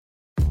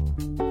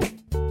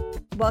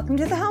Welcome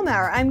to the Home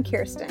Hour. I'm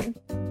Kirsten.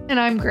 And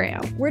I'm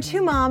Graham. We're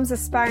two moms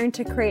aspiring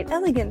to create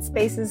elegant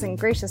spaces and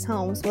gracious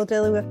homes while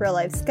dealing with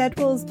real-life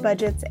schedules,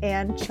 budgets,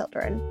 and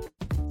children.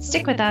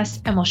 Stick with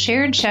us and we'll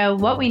share and show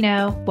what we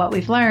know, what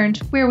we've learned,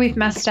 where we've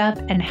messed up,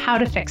 and how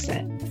to fix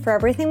it. For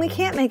everything we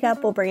can't make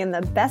up, we'll bring in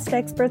the best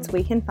experts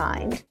we can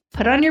find.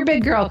 Put on your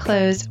big girl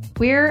clothes.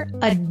 We're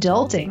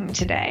adulting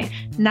today.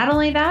 Not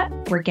only that,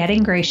 we're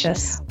getting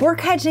gracious. We're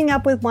catching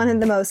up with one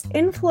of the most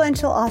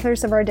influential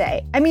authors of our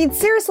day. I mean,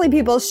 seriously,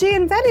 people, she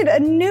invented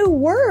a new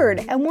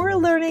word, and we're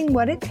learning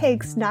what it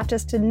takes not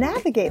just to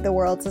navigate the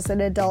world as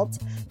an adult,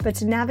 but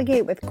to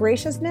navigate with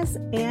graciousness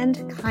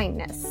and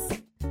kindness.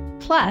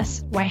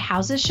 Plus, why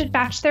houses should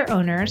match their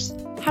owners,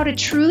 how to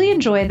truly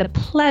enjoy the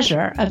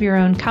pleasure of your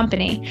own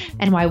company,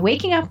 and why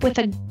waking up with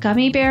a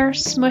gummy bear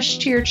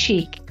smushed to your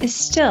cheek is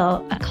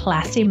still a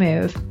classy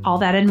move. All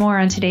that and more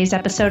on today's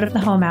episode of the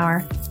Home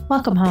Hour.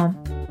 Welcome home.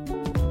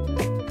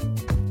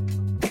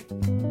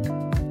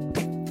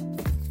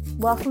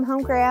 Welcome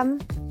home,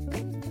 Graham.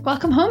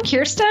 Welcome home,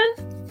 Kirsten.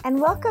 And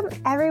welcome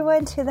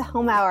everyone to the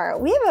Home Hour.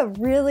 We have a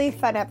really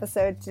fun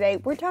episode today.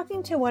 We're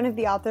talking to one of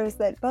the authors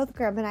that both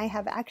Graham and I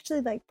have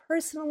actually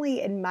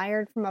personally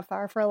admired from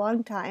afar for a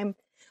long time.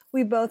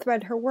 We both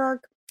read her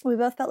work. We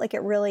both felt like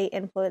it really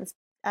influenced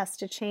us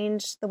to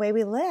change the way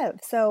we live.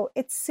 So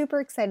it's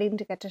super exciting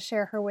to get to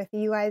share her with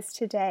you guys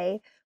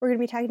today. We're going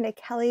to be talking to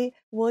Kelly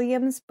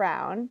Williams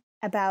Brown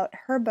about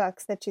her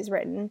books that she's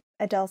written,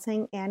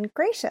 Adulting and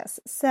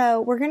Gracious.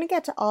 So we're going to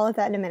get to all of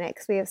that in a minute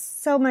because we have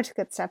so much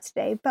good stuff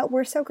today, but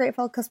we're so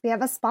grateful because we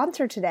have a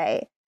sponsor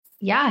today.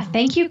 Yeah,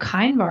 thank you,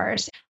 Kind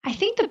Bars. I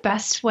think the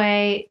best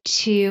way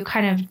to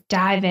kind of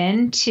dive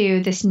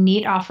into this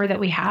neat offer that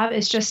we have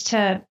is just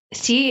to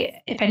see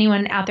if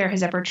anyone out there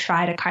has ever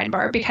tried a Kind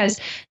Bar, because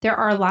there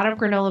are a lot of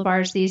granola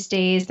bars these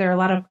days. There are a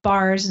lot of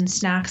bars and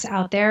snacks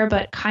out there,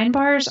 but Kind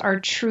Bars are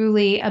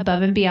truly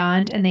above and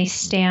beyond, and they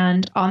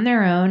stand on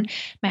their own.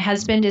 My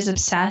husband is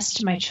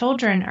obsessed. My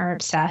children are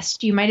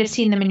obsessed. You might have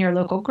seen them in your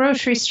local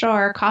grocery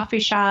store, coffee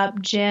shop,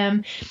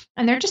 gym,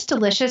 and they're just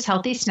delicious,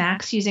 healthy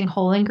snacks using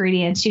whole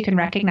ingredients you can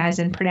recognize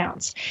and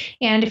pronounce.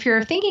 And if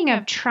you're thinking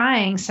of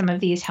trying some of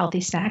these healthy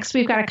snacks,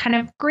 we've got a kind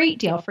of great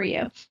deal for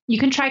you. You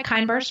can try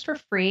Kind Bars for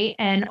free,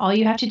 and all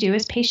you have to do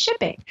is pay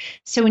shipping.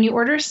 So when you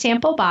order a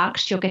sample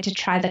box, you'll get to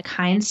try the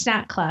Kind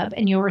Snack Club,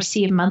 and you'll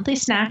receive monthly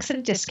snacks at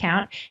a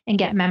discount and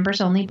get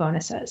members-only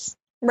bonuses.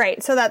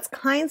 Right. So that's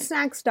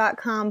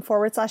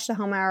kindsnacks.com/the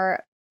home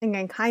hour.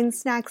 Again,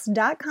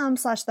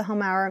 kindsnacks.com/the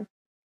home hour.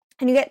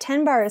 And you get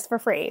 10 bars for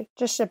free,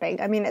 just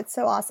shipping. I mean, it's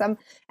so awesome.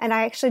 And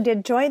I actually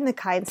did join the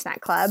Kind Snack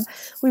Club.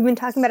 We've been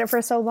talking about it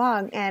for so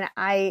long, and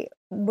I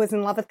was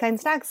in love with Kind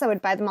Snacks. I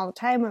would buy them all the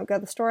time. I would go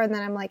to the store, and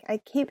then I'm like,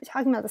 I keep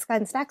talking about this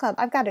Kind Snack Club.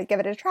 I've got to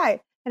give it a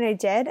try. And I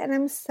did, and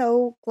I'm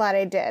so glad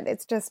I did.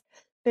 It's just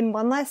been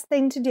one less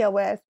thing to deal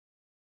with,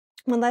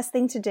 one less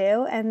thing to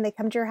do, and they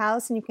come to your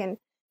house, and you can,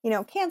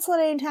 cancel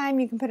it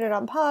anytime. You can put it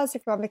on pause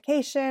if you're on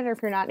vacation or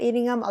if you're not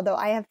eating them, although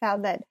I have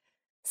found that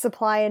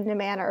supply and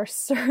demand are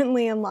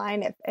certainly in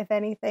line. If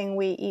anything,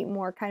 we eat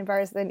more Kind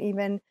Bars than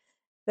even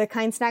the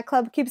Kind Snack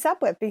Club keeps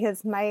up with,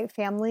 because my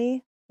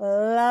family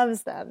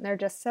loves them. They're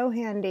just so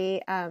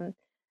handy.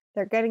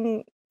 They're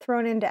getting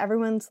thrown into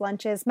everyone's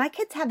lunches. My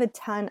kids have a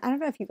ton. I don't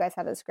know if you guys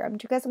have this, Graham.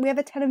 Do you guys? We have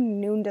a ton of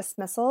noon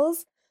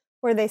dismissals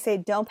where they say,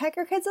 don't pack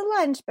your kids a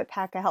lunch, but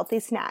pack a healthy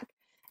snack.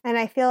 And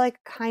I feel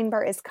like Kind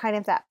Bar is kind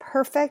of that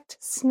perfect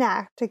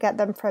snack to get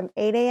them from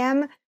 8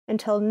 a.m.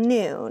 until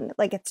noon.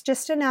 Like, it's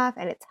just enough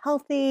and it's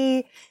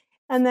healthy.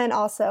 And then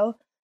also,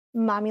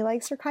 mommy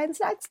likes her Kind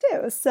Snacks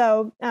too.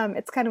 So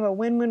it's kind of a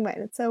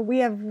win-win-win. So we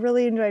have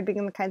really enjoyed being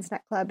in the Kind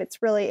Snack Club. It's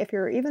really, if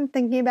you're even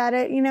thinking about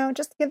it,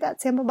 just give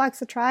that sample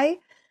box a try.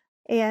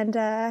 And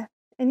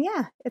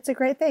yeah, it's a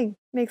great thing.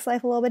 Makes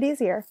life a little bit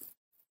easier.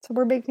 So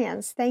we're big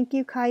fans. Thank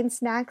you, Kind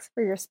Snacks,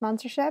 for your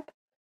sponsorship.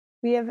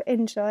 We have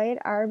enjoyed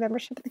our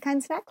membership at the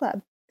Kind Snack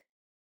Club.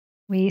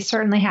 We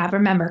certainly have.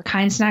 Remember,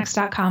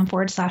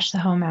 kindsnacks.com/the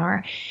home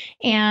hour.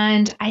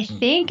 And I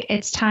think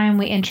it's time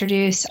we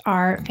introduce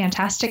our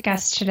fantastic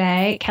guest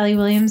today, Kelly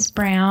Williams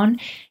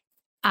Brown.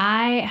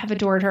 I have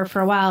adored her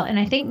for a while, and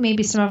I think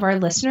maybe some of our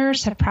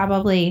listeners have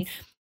probably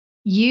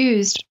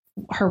used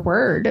her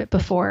word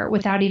before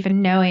without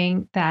even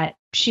knowing that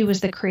she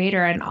was the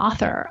creator and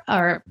author,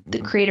 or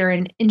the creator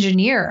and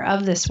engineer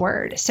of this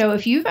word. So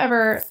if you've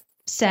ever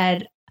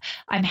said,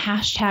 I'm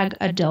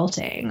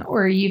 #adulting,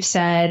 or you've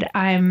said,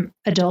 I'm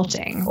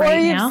adulting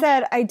right now. Or you've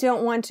said, I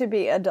don't want to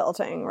be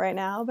adulting right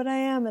now, but I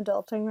am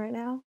adulting right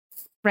now.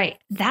 Right.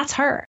 That's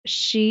her.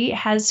 She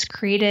has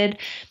created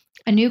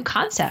a new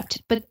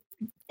concept, but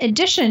in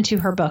addition to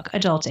her book,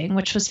 Adulting,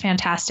 which was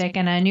fantastic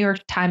and a New York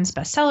Times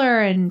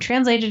bestseller and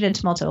translated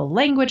into multiple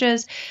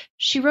languages,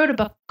 she wrote a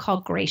book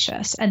called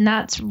Gracious. And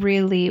that's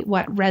really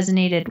what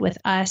resonated with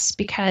us,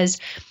 because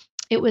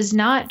it was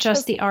not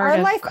just the art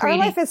of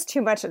creating. Our life is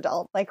too much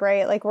adult,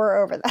 right? Like,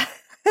 we're over that.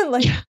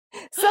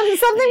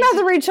 Something about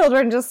the read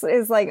children just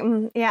is like,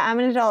 yeah, I'm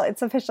an adult.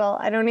 It's official.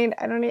 I don't need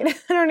I don't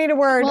need a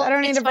word. Well, I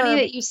don't need it's a funny verb.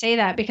 that you say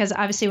that because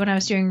obviously when I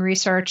was doing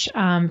research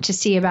to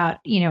see about,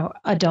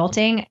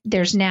 adulting,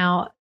 there's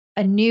now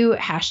a new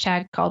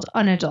hashtag called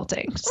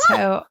unadulting.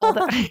 So all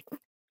the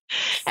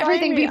Sign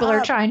everything me people are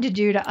up. trying to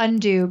do to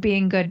undo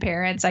being good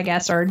parents, I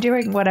guess, or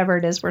doing whatever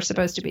it is we're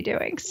supposed to be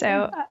doing.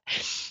 So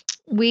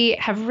we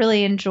have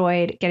really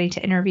enjoyed getting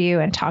to interview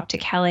and talk to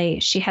Kelly.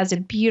 She has a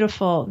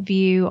beautiful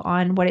view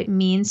on what it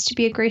means to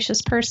be a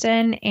gracious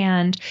person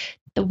and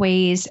the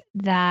ways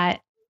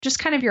that just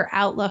kind of your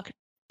outlook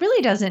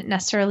really doesn't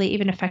necessarily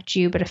even affect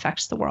you, but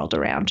affects the world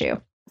around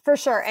you. For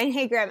sure. And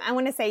hey, Graham, I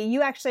want to say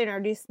you actually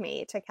introduced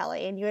me to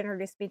Kelly, and you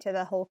introduced me to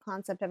the whole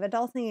concept of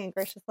adulting and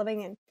gracious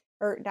living, and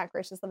or not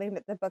gracious living,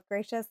 but the book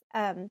Gracious.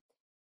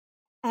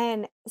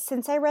 And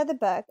since I read the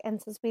book and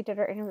since we did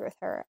our interview with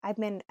her, I've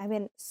been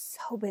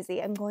so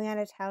busy. I'm going out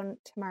of town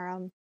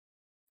tomorrow.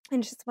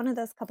 And just one of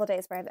those couple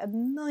days where I have a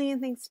million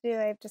things to do.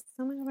 I have just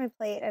so much on my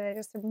plate, and I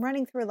just am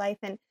running through life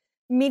and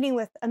meeting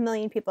with a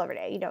million people every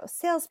day,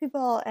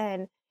 salespeople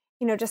and,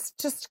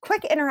 just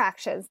quick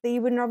interactions that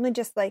you would normally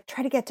just like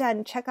try to get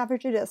done, check off your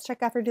to-do list,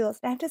 check off your to-do list.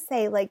 And I have to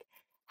say, like,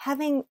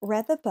 having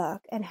read the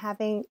book and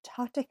having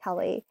talked to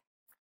Kelly,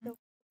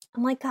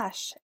 I'm like,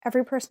 gosh,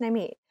 every person I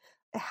meet,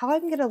 how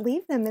I'm going to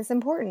leave them is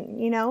important,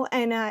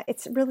 and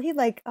it's really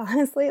like,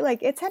 honestly,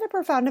 like it's had a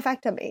profound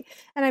effect on me.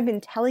 And I've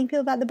been telling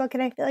people about the book.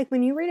 And I feel like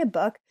when you read a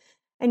book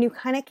and you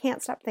kind of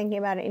can't stop thinking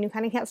about it and you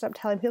kind of can't stop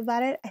telling people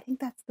about it, I think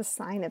that's the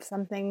sign of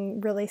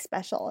something really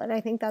special. And I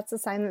think that's a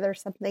sign that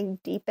there's something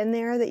deep in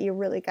there that you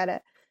really got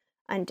to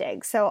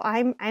undig. So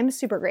I'm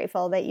super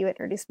grateful that you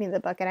introduced me to the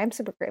book. And I'm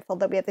super grateful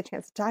that we had the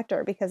chance to talk to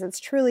her because it's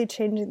truly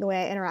changing the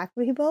way I interact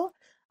with people.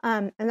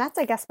 And that's,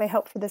 I guess, my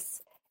hope for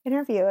this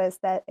interview is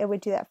that it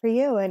would do that for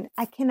you. And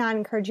I cannot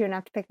encourage you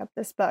enough to pick up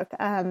this book.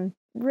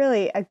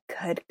 Really a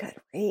good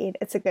read.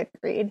 It's a good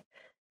read.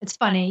 It's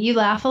funny. You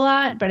laugh a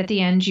lot, but at the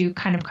end, you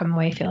kind of come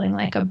away feeling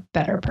like a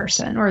better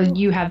person, or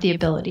you have the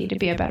ability to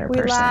be a better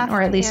person, laughed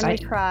or at least and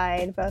we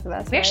cried, both of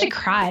us. We actually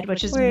cried,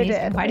 which is amazing.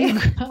 Did. Why do you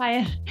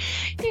cry?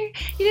 You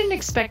didn't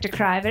expect to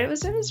cry, but it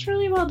was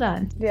really well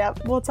done.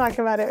 Yep. We'll talk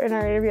about it in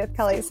our interview with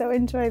Kelly. So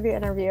enjoy the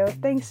interview.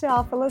 Thanks to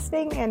all for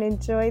listening and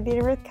enjoy the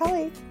interview with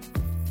Kelly.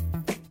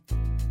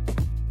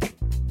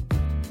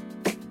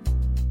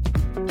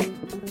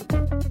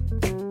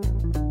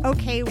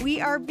 Okay,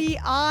 we are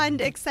beyond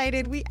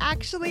excited. We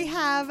actually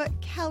have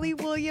Kelly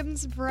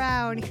Williams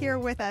Brown here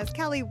with us.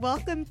 Kelly,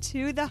 welcome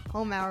to the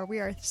Home Hour. We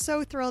are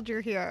so thrilled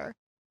you're here.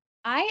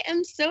 I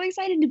am so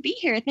excited to be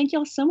here. Thank you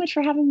all so much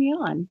for having me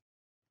on.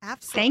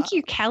 Absolutely. Thank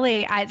you,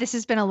 Kelly. This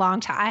has been a long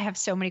time. I have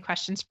so many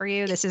questions for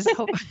you. This is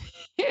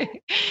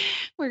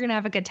we're going to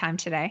have a good time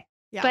today.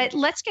 Yeah. But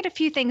let's get a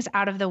few things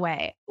out of the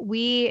way.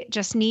 We're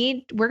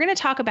going to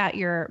talk about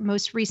your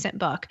most recent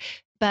book,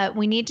 but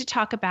we need to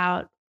talk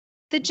about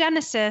the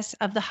genesis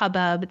of the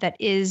hubbub that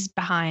is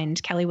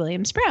behind Kelly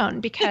Williams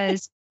Brown,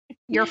 because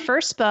your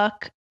first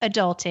book,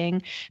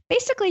 Adulting,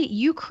 basically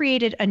you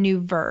created a new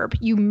verb.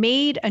 You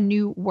made a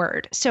new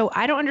word. So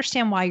I don't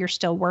understand why you're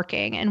still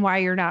working and why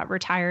you're not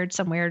retired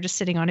somewhere just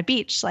sitting on a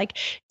beach.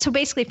 So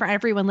basically for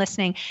everyone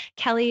listening,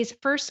 Kelly's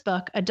first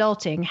book,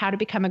 Adulting, How to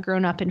Become a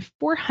Grown-Up in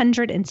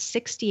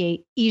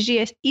 468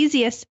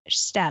 Easy-ish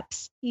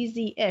Steps,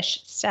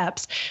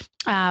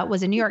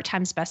 was a New York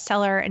Times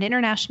bestseller, an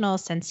international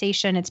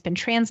sensation. It's been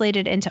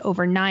translated into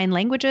over 9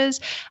 languages.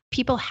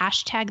 People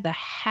hashtag the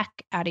heck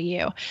out of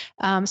you.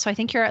 So I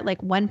think you're at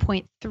like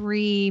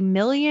 1.3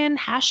 million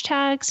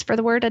hashtags for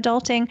the word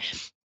adulting.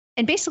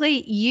 And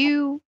basically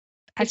you,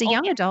 as a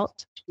young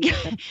adult,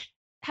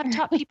 have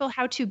taught people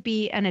how to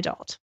be an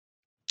adult.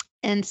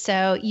 And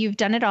so you've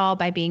done it all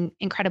by being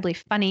incredibly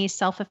funny,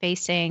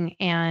 self-effacing,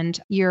 and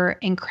you're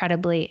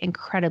incredibly,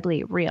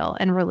 incredibly real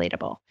and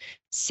relatable.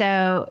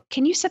 So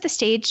can you set the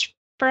stage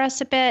for us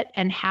a bit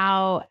and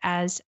how,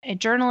 as a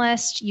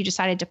journalist, you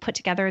decided to put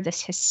together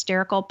this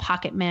hysterical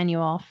pocket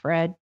manual for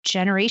a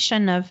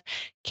generation of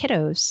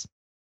kiddos?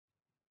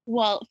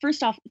 Well,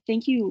 first off,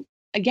 thank you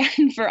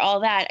again for all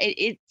that.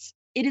 It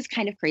is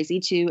kind of crazy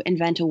to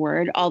invent a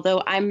word,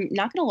 although I'm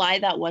not going to lie,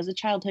 that was a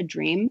childhood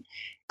dream.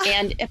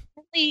 And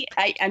apparently,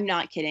 I'm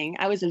not kidding.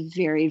 I was a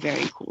very,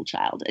 very cool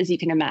child, as you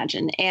can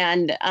imagine.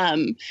 And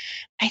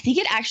I think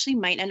it actually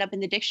might end up in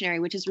the dictionary,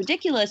 which is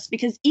ridiculous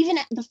because even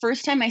the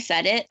first time I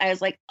said it, I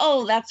was like,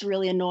 oh, that's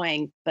really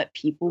annoying, but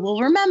people will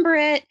remember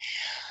it.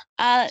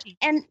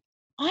 And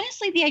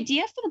honestly, the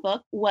idea for the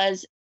book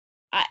was,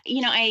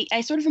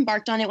 I sort of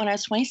embarked on it when I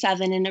was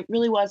 27, and it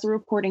really was a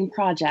reporting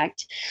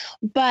project.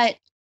 But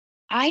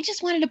I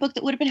just wanted a book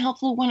that would have been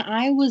helpful when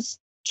I was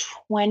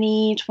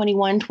 20,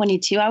 21,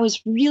 22. I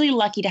was really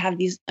lucky to have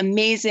these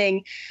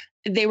amazing,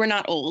 they were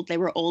not old, they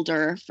were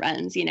older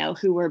friends,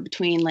 who were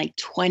between like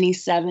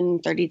 27,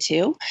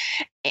 32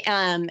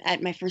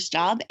 at my first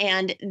job.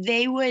 And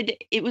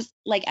it was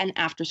like an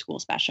after school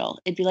special.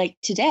 It'd be like,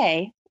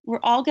 today, we're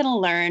all going to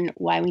learn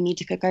why we need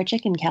to cook our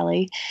chicken,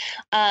 Kelly.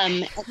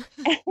 And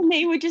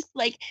they would just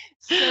like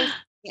so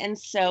and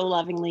so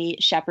lovingly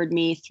shepherd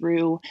me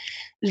through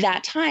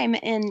that time.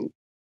 And,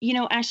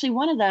 actually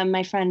one of them,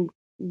 my friend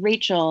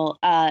Rachel,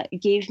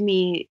 gave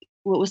me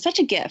what was such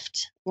a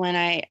gift when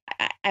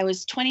I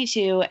was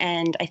 22,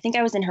 and I think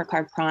I was in her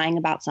car crying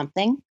about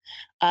something.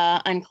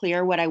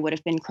 Unclear what I would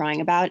have been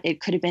crying about.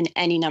 It could have been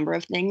any number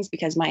of things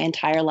because my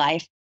entire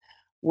life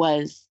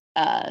was.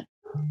 Are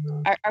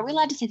we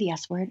allowed to say the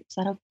S word?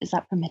 Is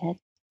that permitted?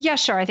 Yeah,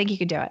 sure. I think you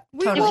could do it.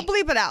 We Totally. will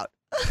bleep it out.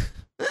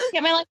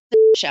 Yeah, my life is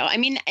a show. I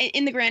mean,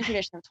 in the grand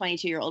tradition of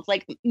 22-year-olds,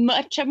 like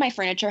much of my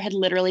furniture had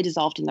literally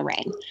dissolved in the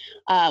rain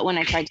when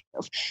I tried to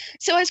move.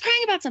 So I was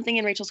crying about something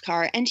in Rachel's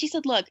car, and she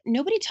said, "Look,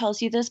 nobody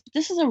tells you this, but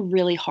this is a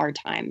really hard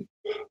time.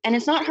 And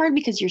it's not hard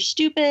because you're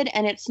stupid,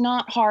 and it's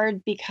not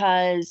hard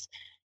because,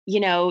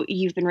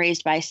 you've been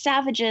raised by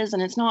savages,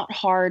 and it's not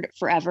hard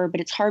forever,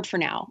 but it's hard for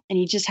now. And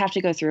you just have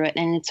to go through it,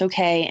 and it's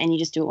okay, and you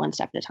just do it one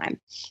step at a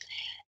time."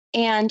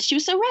 And she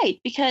was so right,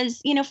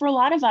 because, for a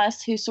lot of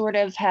us who sort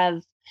of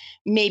have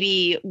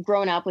maybe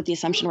grown up with the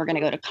assumption we're going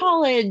to go to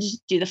college,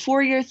 do the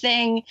 4-year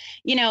thing,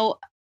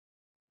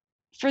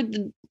 for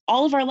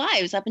all of our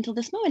lives up until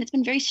this moment, it's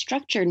been very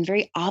structured and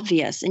very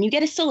obvious. And you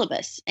get a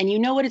syllabus and you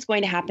know what is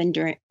going to happen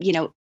during,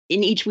 in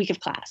each week of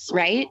class,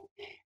 right?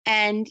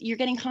 And you're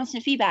getting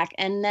constant feedback.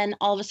 And then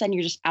all of a sudden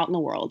you're just out in the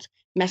world,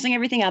 messing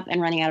everything up and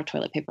running out of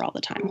toilet paper all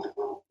the time.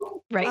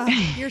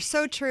 Right. You're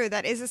so true.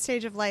 That is a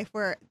stage of life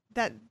where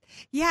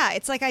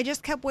it's like I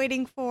just kept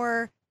waiting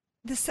for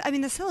this. I mean,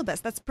 the syllabus,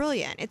 that's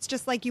brilliant. It's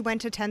just like you went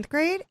to 10th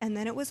grade and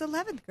then it was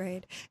 11th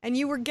grade and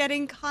you were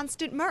getting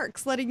constant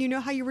marks, letting you know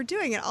how you were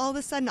doing. And all of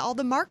a sudden, all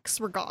the marks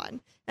were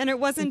gone. And it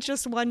wasn't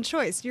just one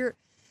choice.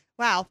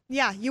 Wow.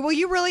 Yeah.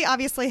 You really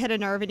obviously hit a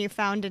nerve and you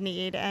found a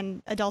need,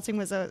 and adulting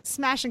was a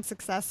smashing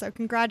success. So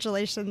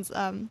congratulations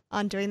on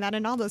doing that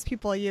and all those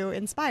people you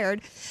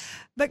inspired.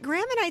 But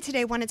Graham and I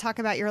today want to talk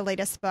about your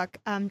latest book,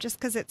 just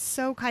because it's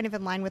so kind of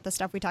in line with the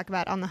stuff we talk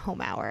about on the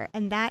Home Hour,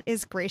 and that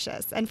is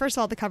Gracious. And first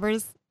of all, the cover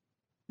is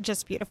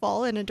just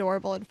beautiful and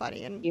adorable and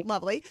funny and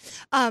lovely.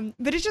 But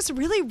it just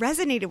really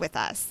resonated with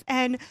us.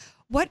 And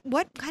what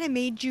kind of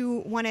made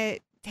you want to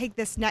take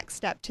this next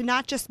step to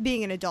not just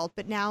being an adult,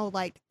 but now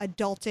like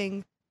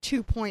adulting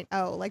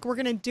 2.0? Like we're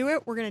going to do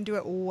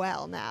it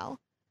well now.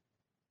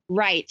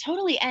 Right.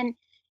 Totally. And,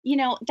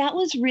 that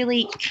was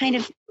really kind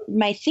of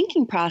my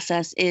thinking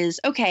process is,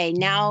 okay,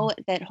 now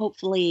that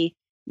hopefully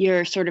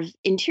your sort of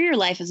interior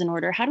life is in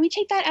order, how do we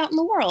take that out in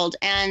the world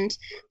and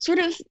sort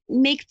of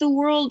make the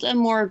world a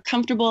more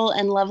comfortable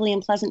and lovely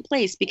and pleasant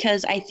place?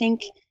 Because I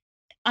think,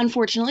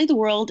 unfortunately, the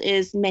world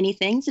is many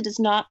things. It is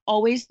not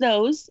always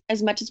those,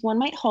 as much as one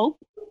might hope.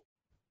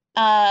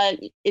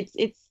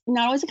 It's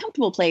not always a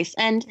comfortable place.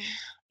 And,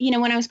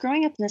 when I was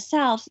growing up in the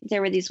South, there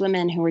were these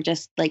women who were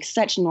just like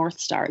such North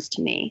Stars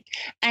to me.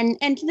 And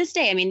to this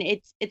day, I mean,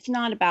 it's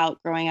not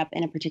about growing up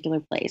in a particular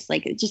place,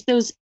 like just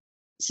those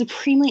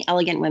supremely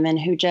elegant women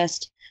who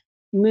just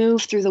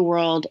move through the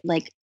world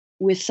like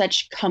with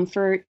such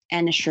comfort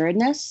and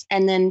assuredness.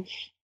 And then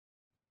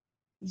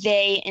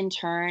they in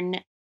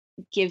turn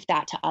give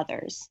that to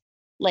others.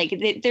 Like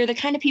they're the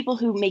kind of people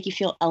who make you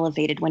feel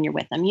elevated when you're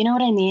with them. You know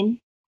what I mean?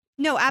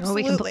 No,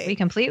 absolutely. We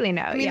completely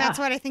know. I mean, that's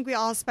what I think we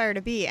all aspire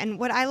to be. And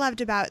what I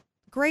loved about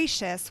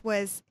Gracious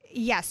was,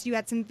 yes, you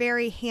had some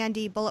very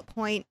handy bullet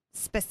point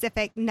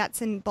specific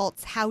nuts and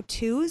bolts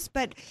how-tos,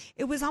 but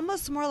it was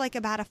almost more like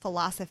about a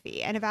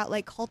philosophy and about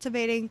like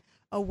cultivating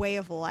a way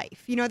of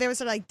life. There was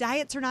sort of like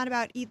diets are not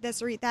about eat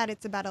this or eat that.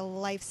 It's about a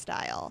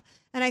lifestyle.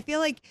 And I feel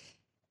like,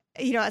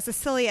 as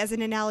silly as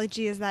an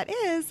analogy as that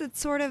is, it's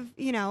sort of,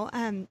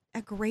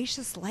 a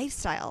gracious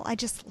lifestyle. I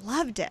just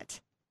loved it.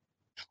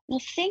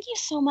 Well, thank you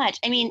so much.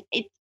 I mean,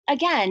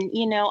 again,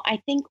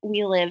 I think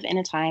we live in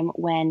a time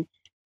when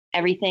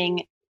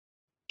everything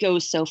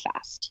goes so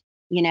fast,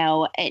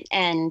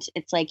 and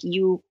it's like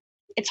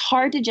it's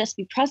hard to just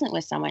be present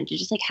with someone, to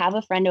just like have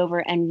a friend over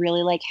and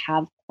really like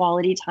have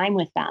quality time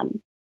with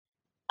them.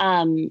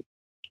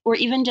 Or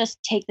even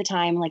just take the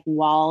time, like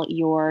while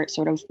you're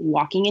sort of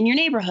walking in your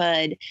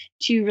neighborhood,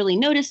 to really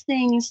notice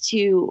things,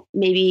 to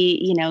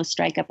maybe,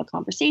 strike up a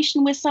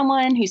conversation with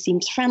someone who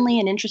seems friendly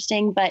and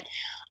interesting. But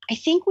I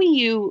think when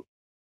you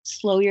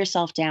slow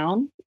yourself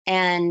down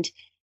and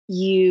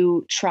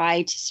you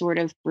try to sort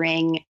of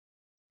bring,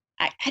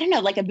 I don't know,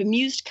 like a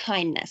bemused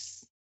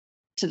kindness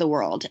to the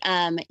world,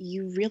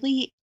 you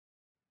really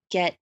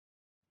get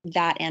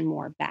that and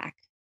more back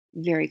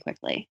very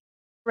quickly.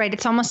 Right.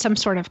 It's almost some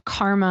sort of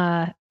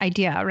karma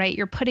idea, right?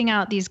 You're putting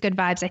out these good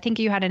vibes. I think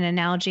you had an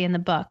analogy in the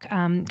book,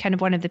 kind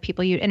of one of the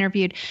people you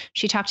interviewed.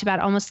 She talked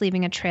about almost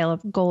leaving a trail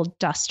of gold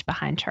dust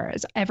behind her,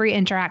 as every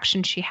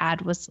interaction she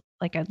had was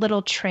like a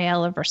little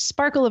trail of or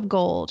sparkle of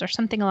gold or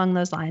something along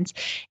those lines.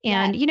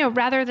 And,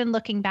 rather than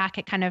looking back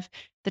at kind of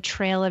the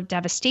trail of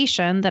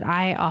devastation that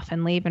I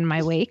often leave in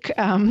my wake,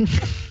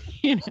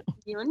 you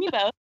and me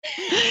both.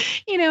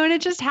 And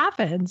it just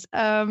happens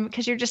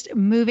because you're just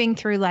moving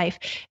through life.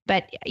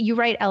 But you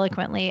write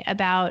eloquently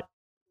about,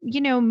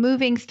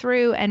 moving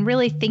through and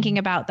really thinking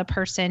about the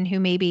person who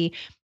maybe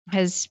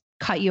has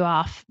cut you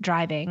off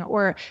driving,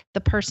 or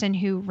the person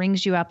who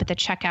rings you up at the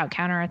checkout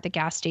counter at the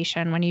gas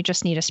station when you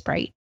just need a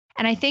Sprite.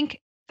 And I think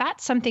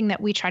that's something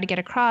that we try to get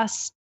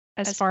across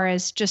as far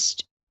as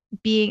just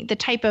being the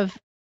type of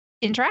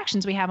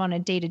interactions we have on a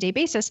day-to-day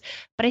basis.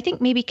 But I think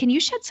maybe can you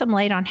shed some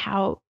light on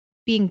how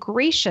being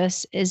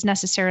gracious is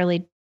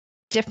necessarily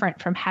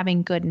different from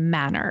having good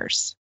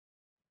manners?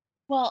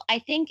 Well, I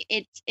think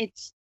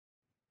it's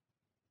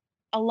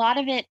a lot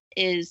of it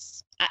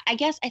is, I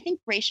guess, I think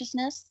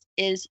graciousness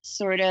is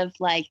sort of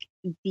like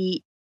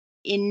the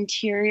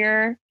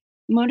interior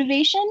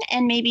motivation,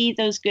 and maybe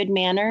those good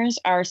manners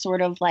are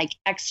sort of like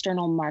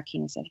external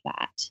markings of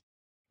that.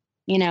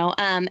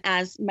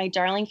 As my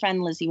darling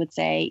friend Lizzie would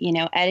say,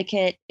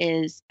 etiquette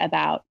is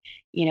about,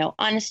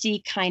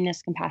 honesty,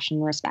 kindness, compassion,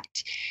 and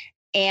respect.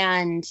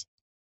 And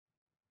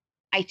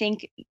I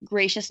think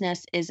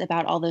graciousness is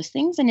about all those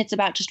things. And it's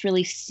about just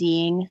really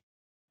seeing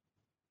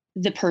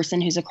the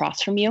person who's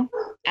across from you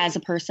as a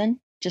person,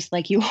 just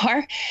like you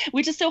are,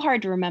 which is so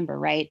hard to remember,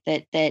 right?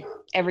 That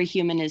every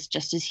human is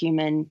just as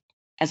human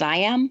as I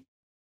am.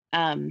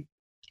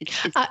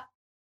 It's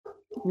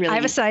really. I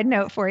have a side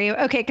note for you.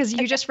 Okay, because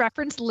you just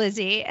referenced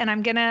Lizzie, and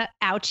I'm going to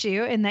out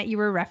you in that you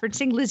were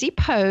referencing Lizzie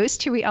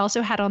Post, who we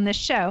also had on this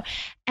show.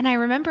 And I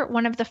remember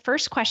one of the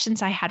first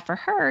questions I had for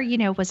her,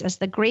 was as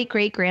the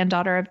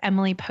great-great-granddaughter of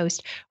Emily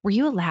Post, were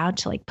you allowed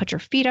to like put your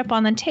feet up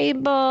on the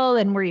table?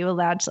 And were you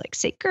allowed to like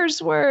say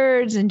curse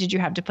words? And did you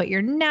have to put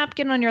your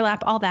napkin on your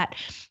lap? All that.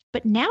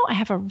 But now I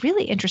have a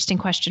really interesting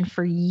question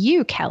for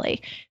you,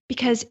 Kelly,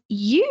 because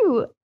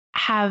you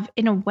have,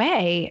 in a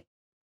way,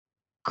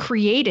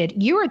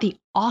 you are the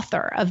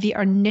author of the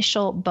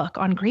initial book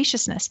on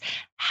graciousness.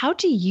 How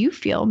do you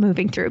feel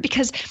moving through?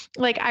 Because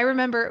like, I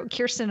remember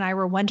Kirsten and I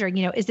were wondering,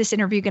 is this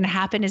interview going to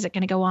happen? Is it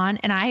going to go on?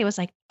 And I was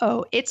like,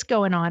 oh, it's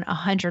going on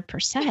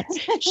 100%.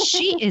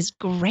 She is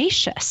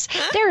gracious.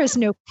 There is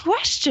no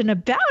question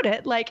about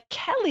it. Like,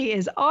 Kelly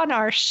is on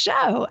our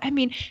show. I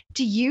mean,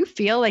 do you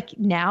feel like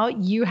now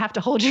you have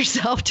to hold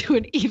yourself to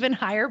an even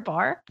higher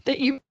bar that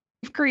you've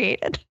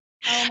created?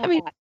 Oh my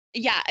God.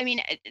 Yeah. I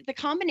mean, the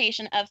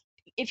combination of,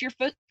 if your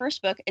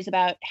first book is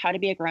about how to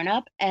be a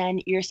grown-up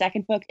and your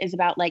second book is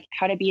about like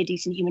how to be a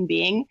decent human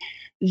being,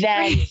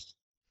 then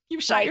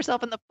you've shot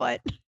yourself in the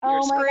foot.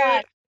 Oh my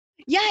God.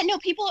 Yeah, no,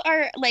 people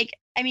are like,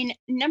 I mean,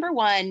 number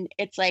one,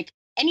 it's like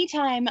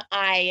anytime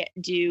I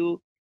do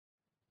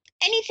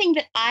anything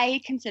that I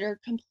consider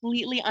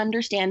completely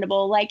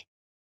understandable, like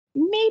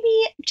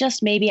maybe,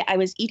 just maybe, I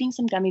was eating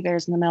some gummy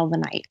bears in the middle of the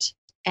night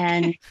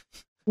and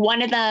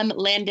one of them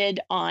landed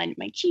on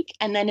my cheek.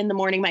 And then in the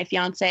morning, my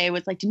fiance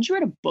was like, didn't you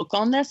write a book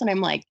on this? And I'm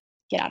like,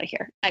 get out of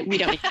here. We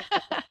don't need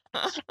to.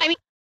 I mean,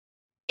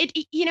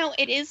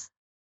 it is,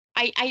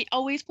 I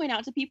always point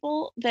out to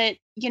people that,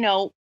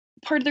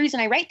 part of the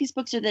reason I write these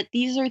books are that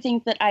these are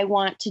things that I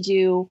want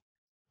to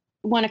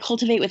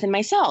cultivate within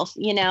myself,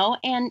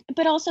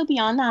 but also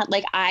beyond that,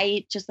 like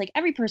I, just like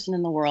every person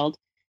in the world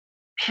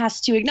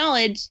has to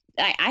acknowledge,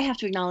 I have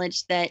to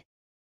acknowledge that,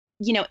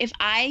 if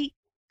I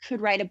could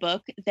write a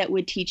book that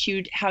would teach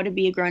you how to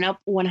be a grown-up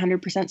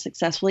 100%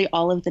 successfully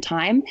all of the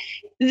time,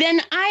 then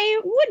I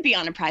would be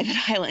on a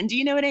private island. Do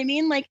you know what I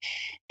mean? Like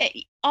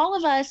all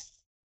of us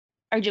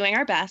are doing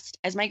our best,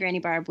 as my Granny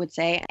Barb would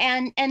say,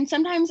 and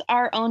sometimes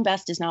our own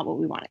best is not what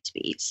we want it to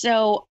be.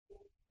 So,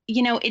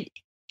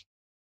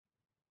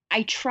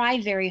 I try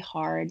very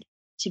hard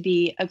to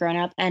be a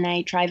grown-up and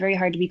I try very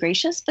hard to be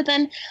gracious, but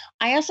then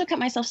I also cut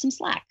myself some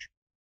slack.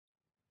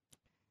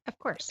 Of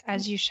course,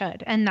 as you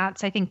should. And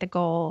that's, I think, the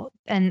goal.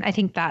 And I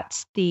think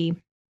that's the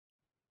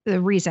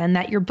reason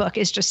that your book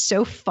is just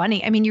so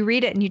funny. I mean, you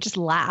read it and you just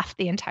laugh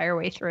the entire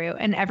way through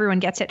and everyone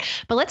gets it.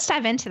 But let's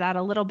dive into that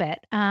a little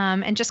bit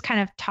and just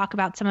kind of talk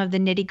about some of the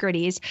nitty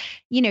gritties.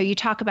 You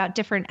talk about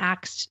different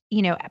acts,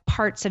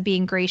 parts of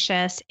being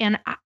gracious. And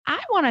I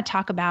want to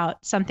talk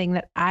about something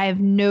that I've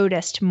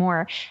noticed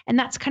more. And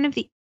that's kind of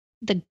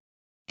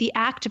the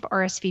act of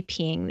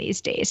RSVPing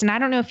these days. And I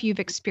don't know if you've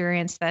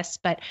experienced this,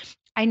 but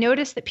I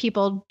notice that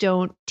people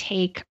don't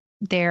take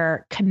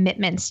their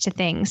commitments to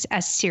things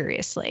as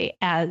seriously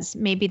as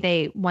maybe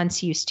they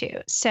once used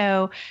to.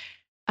 So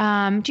do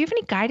you have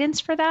any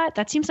guidance for that?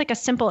 That seems like a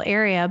simple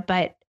area,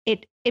 but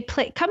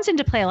it comes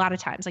into play a lot of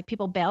times. Like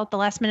people bail at the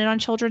last minute on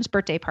children's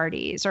birthday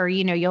parties, or,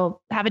 you'll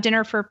have a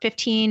dinner for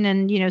 15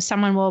 and,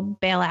 someone will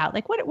bail out.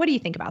 Like, what do you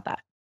think about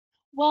that?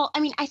 Well, I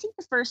mean, I think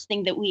the first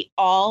thing that we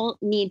all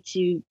need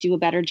to do a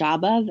better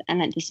job of,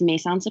 and that this may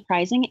sound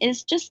surprising,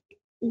 is just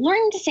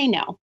learn to say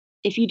no.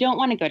 If you don't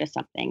want to go to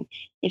something,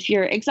 if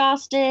you're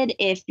exhausted,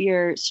 if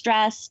you're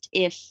stressed,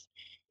 if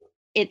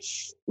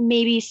it's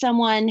maybe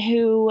someone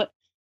who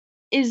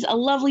is a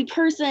lovely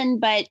person,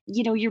 but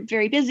you're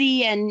very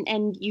busy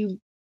and you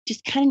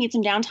just kind of need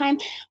some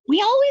downtime.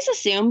 We always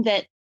assume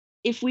that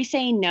if we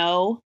say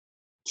no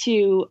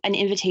to an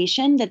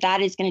invitation,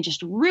 that is going to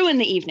just ruin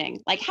the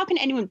evening. Like, how can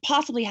anyone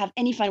possibly have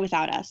any fun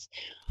without us?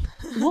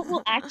 What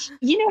will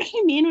you know what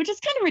I mean? Which is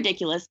kind of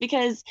ridiculous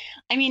because,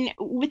 I mean,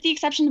 with the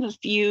exception of a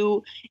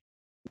few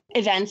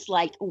events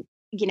like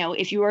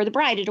if you are the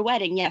bride at a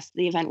wedding, yes,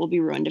 the event will be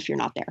ruined if you're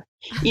not there,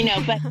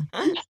 but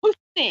those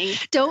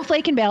things. Don't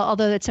flake and bail,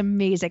 although that's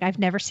amazing. I've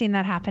never seen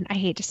that happen. I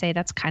hate to say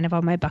that's kind of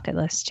on my bucket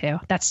list too.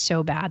 That's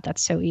so bad.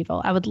 That's so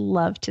evil. I would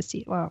love to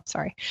see, well,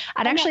 sorry.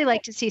 I'd actually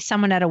like to see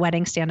someone at a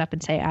wedding stand up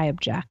and say, I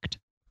object.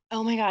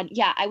 Oh my God.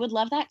 Yeah, I would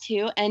love that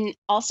too. And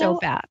also So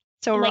bad.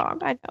 So wrong.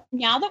 I know.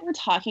 Now that we're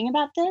talking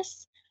about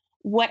this,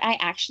 what I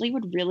actually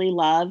would really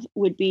love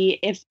would be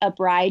if a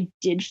bride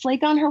did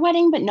flake on her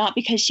wedding, but not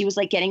because she was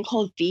like getting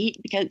cold feet,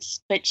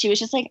 but she was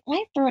just like,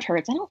 my throat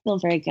hurts. I don't feel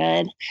very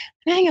good. I'm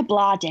having a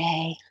blah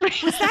day.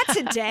 Was that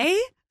today?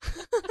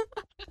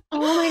 Oh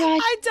my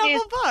gosh. I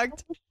double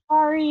booked.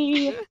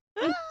 Sorry.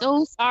 I'm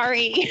so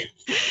sorry.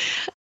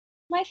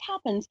 Life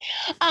happens.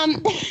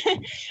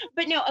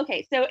 But no,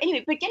 okay. So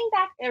anyway, but getting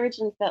back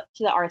originally to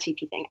the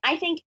RSVP thing, I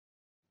think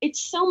it's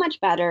so much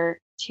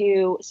better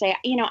to say,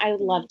 I would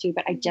love to,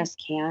 but I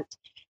just can't,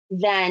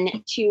 than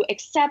to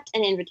accept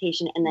an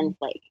invitation and then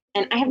flake.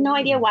 And I have no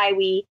idea why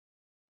we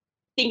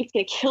think it's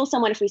going to kill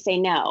someone if we say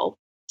no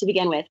to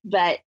begin with,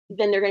 but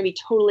then they're going to be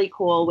totally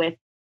cool with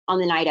on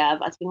the night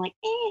of us being like,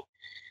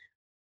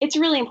 it's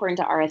really important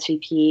to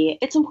RSVP.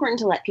 It's important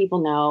to let people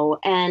know.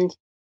 And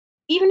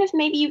even if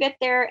maybe you get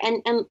there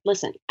and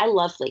listen, I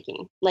love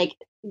flaking. Like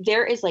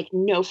there is like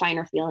no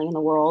finer feeling in the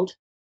world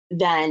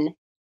than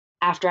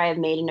after I have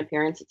made an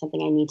appearance at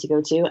something I need to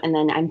go to, and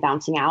then I'm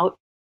bouncing out.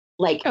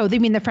 Like, oh, they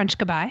mean the French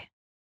goodbye?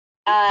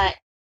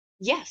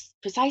 Yes,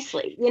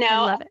 precisely. I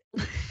love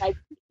it. Like,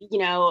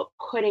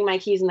 putting my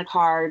keys in the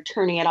car,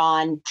 turning it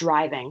on,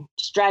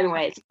 just driving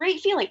away. It's a great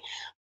feeling.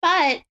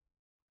 But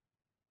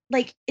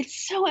like,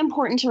 it's so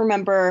important to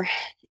remember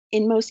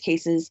in most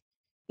cases,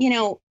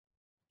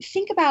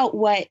 think about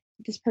what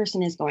this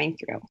person is going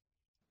through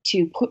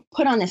to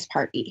put on this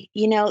party.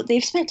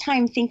 They've spent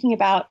time thinking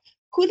about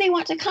who they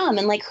want to come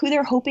and like who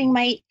they're hoping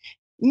might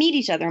meet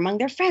each other among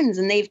their friends.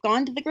 And they've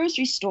gone to the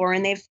grocery store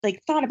and they've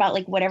like thought about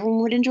like what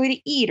everyone would enjoy to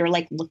eat or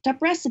like looked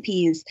up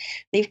recipes.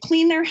 They've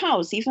cleaned their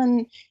house,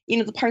 even,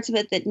 the parts of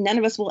it that none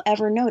of us will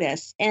ever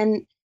notice.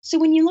 And so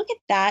when you look at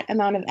that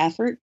amount of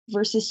effort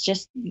versus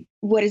just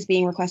what is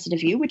being requested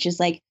of you, which is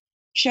like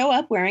show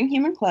up wearing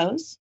human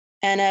clothes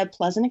and a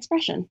pleasant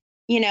expression,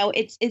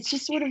 it's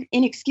just sort of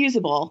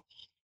inexcusable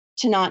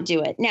to not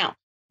do it. Now,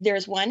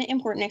 there's one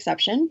important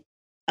exception.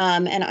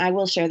 And I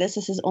will share this.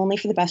 This is only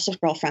for the best of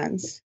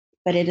girlfriends,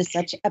 but it is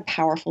such a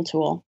powerful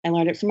tool. I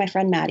learned it from my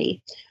friend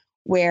Maddie,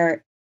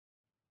 where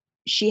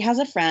she has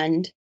a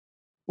friend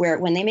where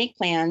when they make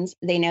plans,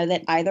 they know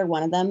that either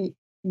one of them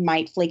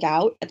might flake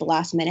out at the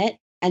last minute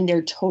and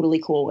they're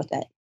totally cool with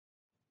it.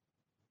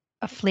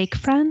 A flake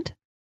friend?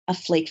 A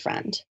flake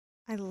friend.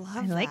 I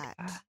love like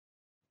that.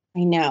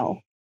 I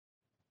know.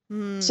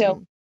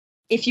 So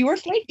if you are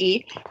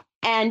flaky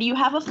and you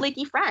have a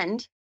flaky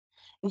friend,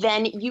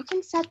 then you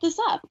can set this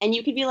up and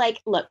you could be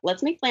like, look,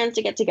 let's make plans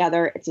to get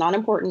together. It's not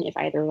important if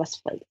either of us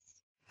flakes.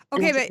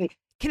 Okay, but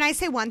can I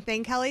say one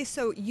thing, Kelly?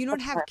 So you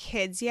don't have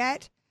kids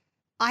yet.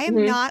 I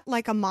am not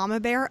like a mama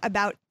bear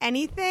about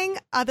anything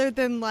other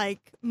than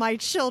like my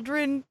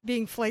children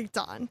being flaked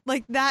on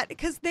like that,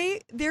 because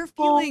their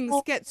feelings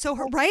get so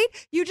hurt, right?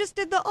 You just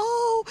did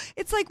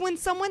it's like when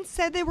someone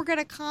said they were going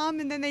to come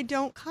and then they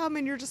don't come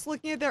and you're just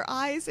looking at their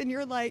eyes and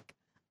you're like,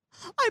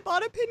 I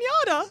bought a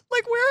piñata.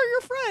 Like, where are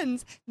your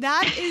friends?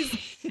 That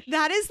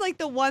is like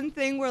the one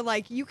thing where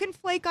like you can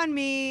flake on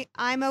me.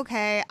 I'm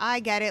okay. I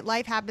get it.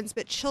 Life happens,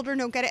 but children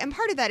don't get it. And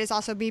part of that is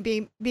also me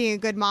being a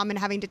good mom and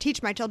having to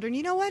teach my children,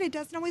 you know what? It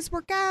doesn't always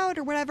work out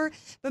or whatever.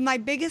 But my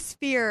biggest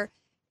fear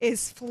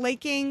is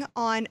flaking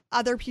on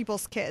other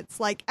people's kids.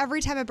 Like every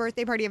time a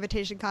birthday party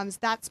invitation comes,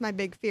 that's my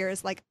big fear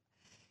is like,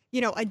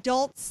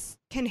 adults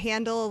can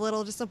handle a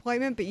little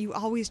disappointment, but you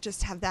always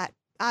just have that.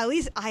 At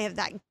least I have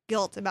that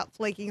guilt about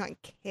flaking on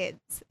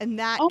kids, and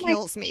that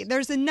kills me.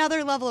 There's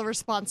another level of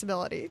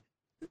responsibility.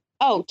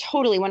 Oh,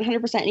 totally.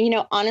 100%.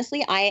 And,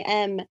 honestly, I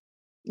am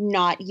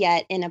not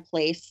yet in a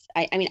place.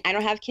 I mean, I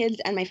don't have kids,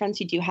 and my friends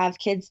who do have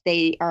kids,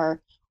 they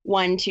are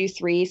 1, 2,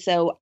 3.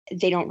 So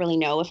they don't really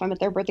know if I'm at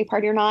their birthday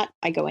party or not.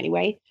 I go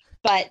anyway.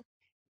 But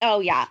oh,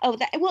 yeah.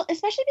 Well,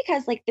 especially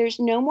because like there's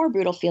no more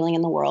brutal feeling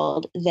in the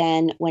world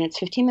than when it's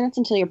 15 minutes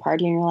until your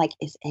party and you're like,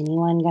 is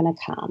anyone going to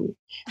come?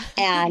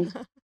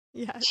 And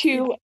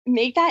to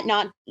make that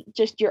not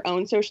just your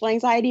own social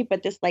anxiety,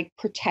 but this like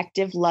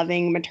protective,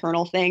 loving,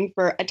 maternal thing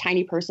for a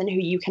tiny person who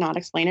you cannot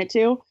explain it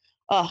to.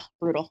 Oh,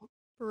 brutal.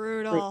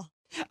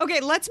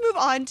 Okay, let's move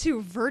on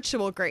to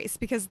virtual grace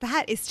because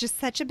that is just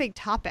such a big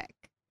topic.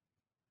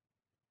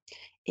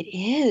 It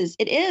is.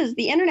 It is.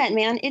 The internet,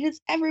 man. It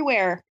is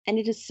everywhere. And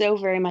it is so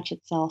very much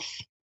itself.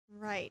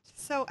 Right.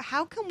 So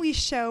how can we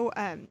show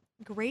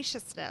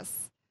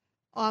graciousness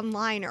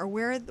online, or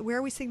where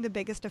are we seeing the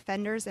biggest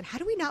offenders, and how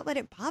do we not let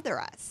it bother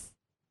us?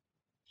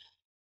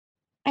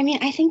 I mean,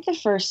 I think the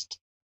first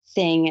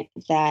thing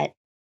that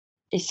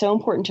is so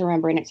important to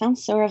remember, and it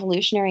sounds so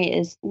revolutionary,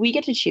 is we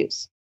get to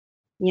choose.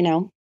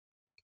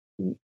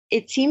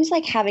 It seems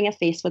like having a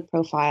Facebook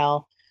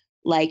profile,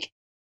 like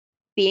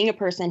being a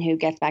person who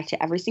gets back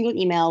to every single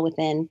email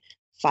within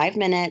 5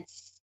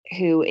 minutes,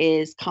 who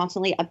is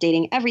constantly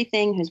updating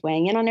everything, who's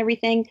weighing in on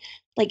everything.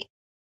 Like,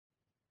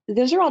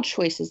 those are all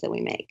choices that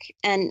we make.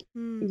 And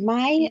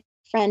my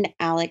friend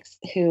Alex,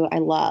 who I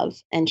love,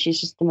 and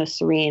she's just the most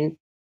serene,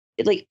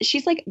 like,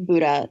 she's like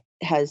Buddha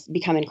has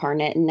become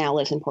incarnate and now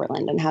lives in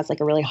Portland and has like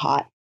a really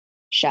hot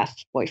chef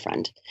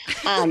boyfriend.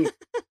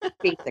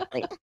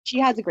 Basically, she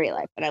has a great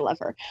life, but I love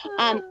her.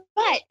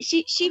 But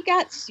she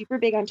got super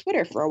big on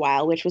Twitter for a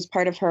while, which was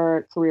part of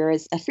her career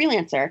as a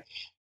freelancer.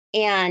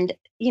 And,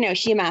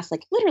 she amassed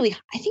like literally,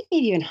 I think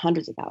maybe even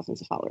hundreds of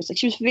thousands of followers. Like,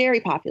 she was very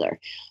popular.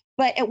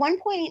 But at one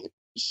point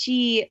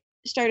she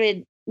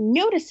started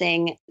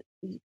noticing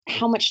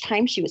how much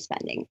time she was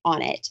spending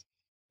on it,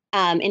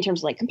 in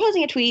terms of like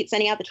composing a tweet,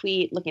 sending out the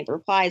tweet, looking at the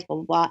replies, blah,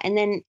 blah, blah. And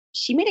then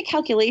she made a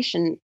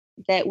calculation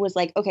that was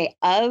like, okay,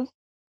 of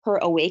her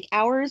awake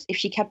hours, if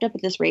she kept up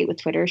at this rate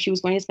with Twitter, she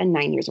was going to spend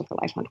 9 years of her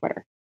life on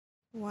Twitter.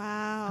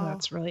 Wow. Oh,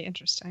 that's really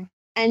interesting.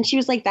 And she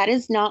was like, that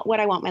is not what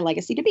I want my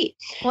legacy to be.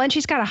 Well, and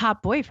she's got a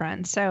hot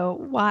boyfriend, so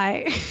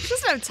why? She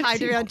doesn't have time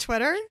to be on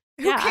Twitter.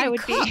 Yeah, I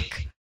would cook?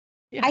 be.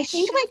 Yeah. I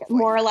think like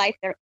more or less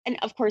they're, and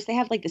of course they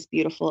have like this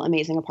beautiful,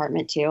 amazing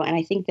apartment too. And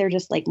I think they're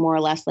just like more or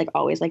less like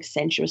always like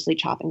sensuously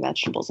chopping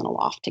vegetables in a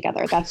loft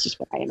together. That's just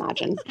what I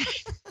imagine.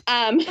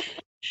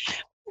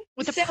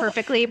 With a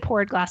perfectly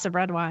poured glass of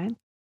red wine.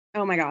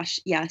 Oh my gosh,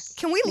 yes.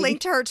 Can we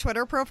link to her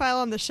Twitter profile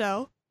on the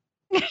show?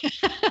 No,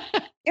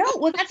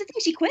 well, that's the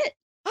thing. She quit.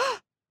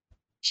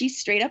 She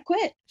straight up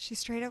quit. She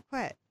straight up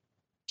quit.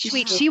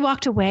 Wait, she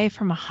walked away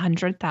from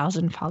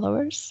 100,000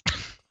 followers?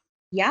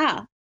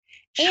 Yeah.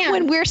 And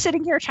when we're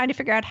sitting here trying to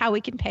figure out how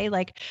we can pay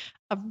like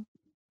a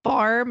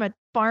farm in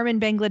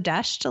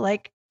Bangladesh to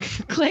like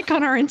click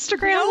on our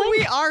Instagram. No, link?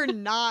 we are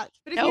not.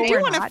 But if No, you do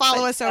we're want to not,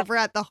 follow but- us over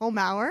at the Home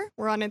Hour,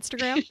 we're on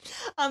Instagram.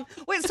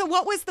 Wait, so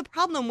what was the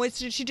problem?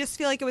 Did she just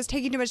feel like it was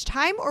taking too much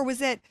time, or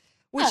was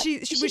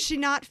she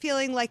not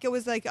feeling like it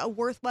was like a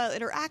worthwhile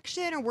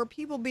interaction, or were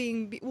people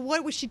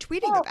what was she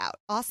tweeting about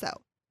also?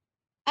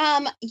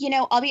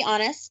 I'll be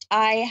honest,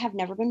 I have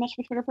never been much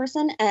of a Twitter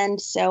person,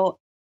 and so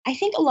I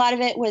think a lot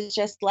of it was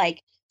just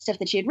like stuff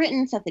that she had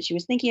written, stuff that she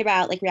was thinking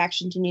about, like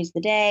reaction to news of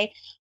the day.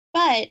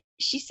 But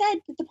she said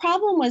that the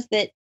problem was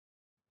that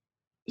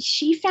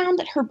she found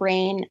that her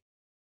brain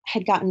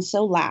had gotten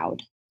so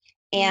loud,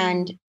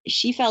 and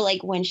she felt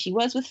like when she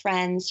was with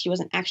friends, she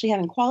wasn't actually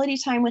having quality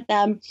time with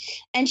them.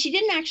 And she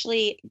didn't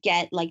actually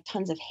get like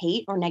tons of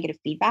hate or negative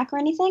feedback or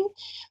anything,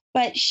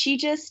 but she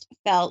just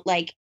felt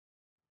like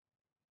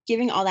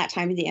giving all that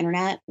time to the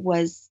internet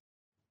was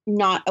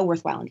not a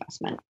worthwhile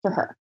investment for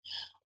her.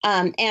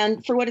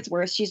 And for what it's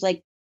worth, she's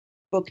like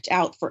booked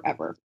out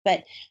forever.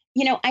 But,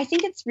 I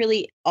think it's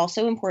really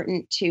also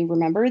important to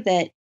remember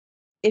that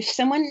if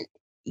someone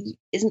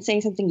isn't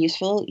saying something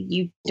useful,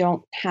 you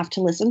don't have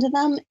to listen to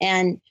them.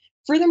 And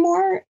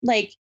furthermore,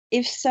 like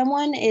if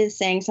someone is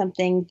saying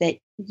something that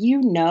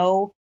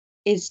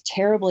is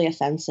terribly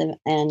offensive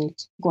and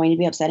going to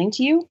be upsetting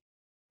to you,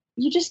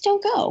 you just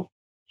don't go.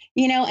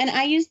 And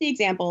I use the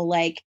example,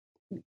 like,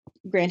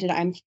 granted,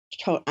 I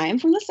am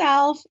from the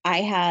South.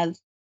 I have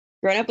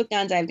grown up with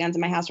guns. I have guns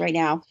in my house right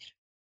now.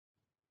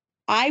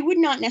 I would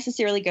not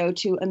necessarily go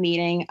to a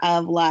meeting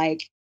of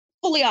like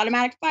fully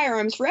automatic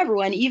firearms for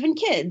everyone, even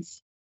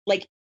kids.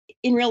 Like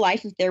in real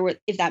life,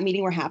 if that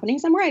meeting were happening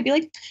somewhere, I'd be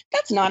like,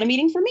 that's not a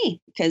meeting for me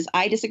because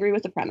I disagree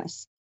with the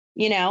premise,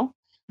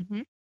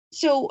 Mm-hmm.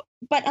 So,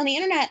 but on the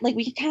internet, like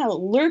we can kind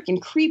of lurk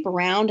and creep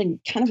around and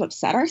kind of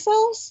upset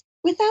ourselves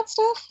with that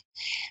stuff.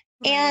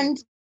 Right.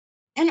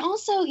 And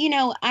also,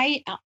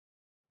 I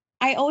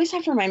always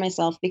have to remind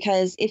myself,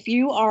 because if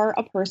you are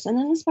a person,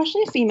 and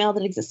especially a female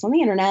that exists on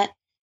the internet,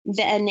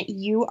 then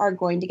you are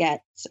going to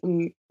get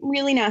some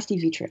really nasty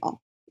vitriol.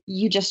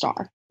 You just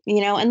are,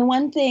 and the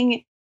one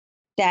thing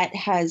that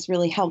has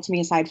really helped me,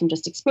 aside from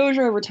just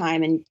exposure over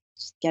time and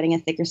just getting a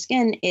thicker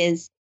skin,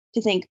 is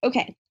to think,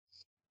 okay,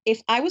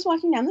 if I was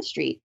walking down the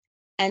street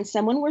and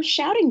someone were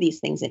shouting these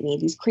things at me,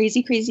 these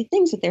crazy, crazy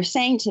things that they're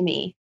saying to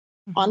me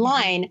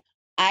online,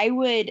 I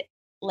would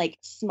like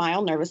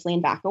smile nervously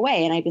and back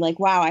away. And I'd be like,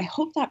 wow, I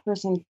hope that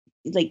person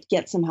like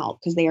gets some help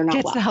because they are not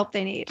gets well. the help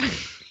they need.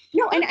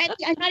 No, and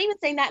I'm not even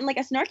saying that in like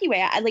a snarky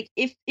way. I like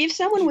if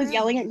someone was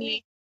yelling at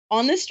me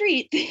on the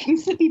street,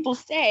 things that people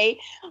say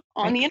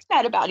on the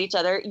internet about each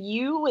other,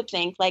 you would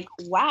think like,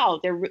 wow,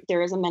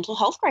 there is a mental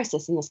health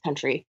crisis in this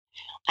country.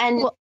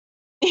 And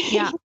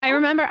yeah, I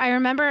remember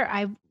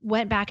I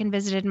went back and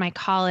visited my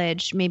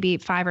college maybe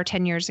 5 or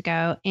 10 years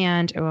ago,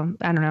 and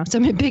I don't know,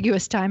 some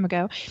ambiguous time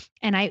ago.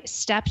 And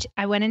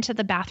I went into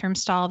the bathroom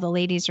stall of the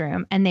ladies'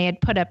 room, and they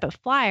had put up a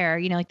flyer,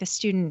 like the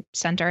student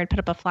center had put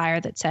up a flyer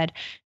that said,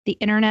 "The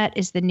internet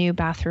is the new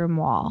bathroom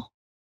wall."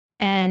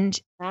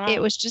 And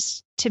it was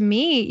just, to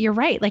me, you're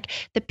right. Like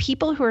the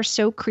people who are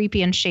so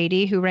creepy and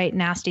shady, who write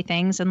nasty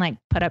things and like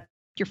put up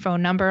your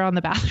phone number on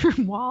the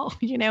bathroom wall,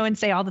 and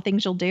say all the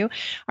things you'll do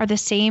are the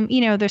same,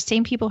 the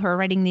same people who are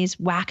writing these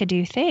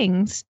wackadoo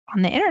things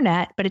on the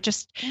internet, but it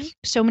just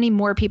so many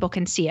more people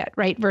can see it,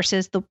 right?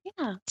 Versus the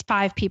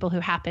 5 people who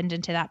happened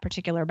into that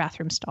particular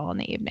bathroom stall in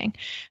the evening.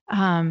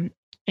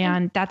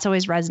 And that's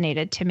always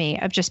resonated to me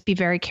of just be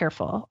very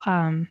careful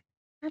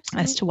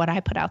as to what I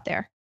put out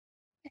there.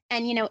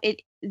 And,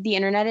 the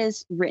internet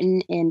is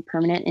written in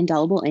permanent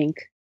indelible ink.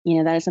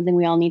 That is something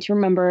we all need to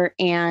remember.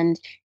 And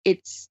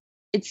it's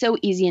so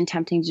easy and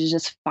tempting to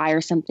just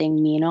fire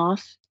something mean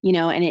off,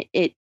 and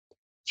it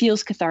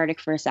feels cathartic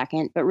for a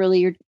second, but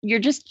really you're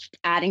just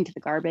adding to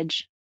the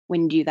garbage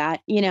when you do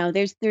that.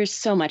 There's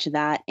so much of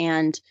that.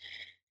 And,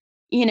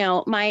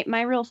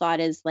 my real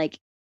thought is like,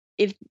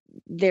 if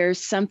there's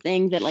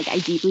something that like I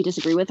deeply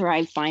disagree with or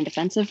I find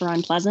offensive or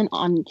unpleasant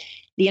on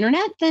the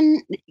internet,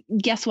 then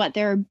guess what?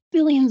 There are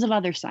billions of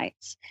other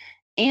sites.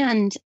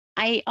 And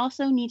I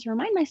also need to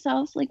remind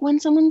myself, like when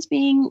someone's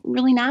being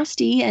really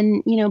nasty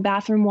and,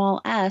 bathroom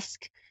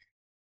wall-esque,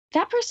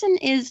 that person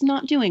is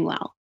not doing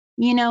well.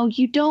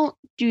 You don't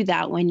do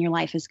that when your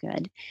life is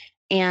good.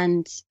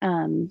 And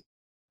one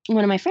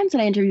of my friends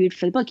that I interviewed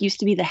for the book used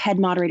to be the head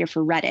moderator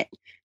for Reddit,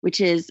 which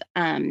is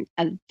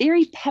a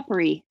very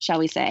peppery, shall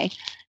we say,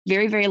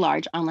 very, very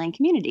large online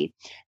community.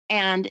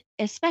 And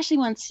especially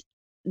once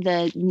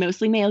the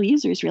mostly male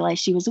users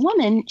realized she was a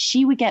woman,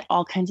 she would get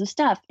all kinds of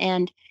stuff.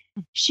 And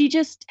she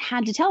just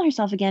had to tell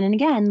herself again and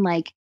again,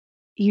 like,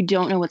 you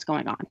don't know what's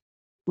going on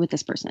with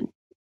this person.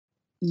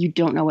 You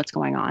don't know what's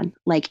going on.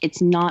 Like,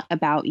 it's not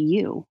about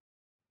you.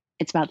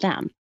 It's about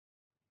them.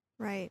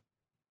 Right.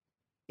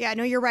 Yeah,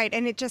 no, you're right.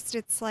 And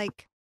it's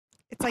like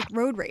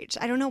road rage.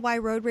 I don't know why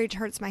road rage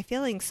hurts my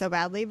feelings so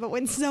badly, but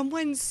when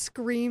someone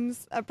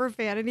screams a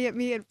profanity at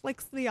me, it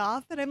flicks me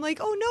off. And I'm like,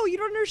 oh no, you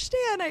don't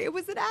understand. It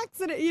was an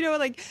accident,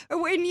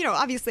 and,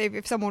 obviously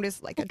if someone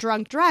is like a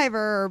drunk driver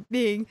or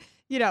being,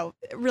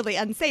 really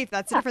unsafe,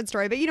 that's a different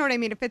story. But you know what I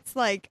mean? If it's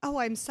like, oh,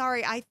 I'm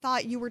sorry, I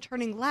thought you were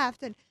turning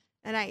left and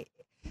I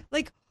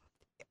like,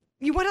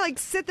 you want to like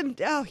sit them,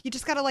 you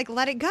just got to like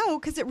let it go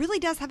because it really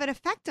does have an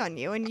effect on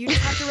you. And you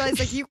just have to realize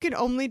like you can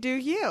only do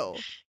you.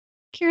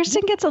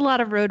 Kirsten gets a lot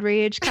of road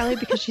rage, Kelly,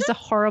 because she's a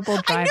horrible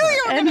driver. I knew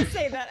you were going to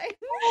say that.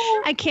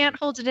 I can't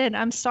hold it in.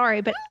 I'm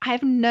sorry, but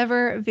I've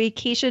never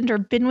vacationed or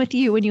been with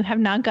you when you have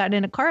not gotten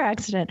in a car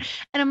accident.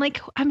 And I'm like,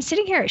 I'm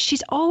sitting here.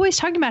 She's always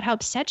talking about how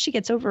upset she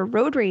gets over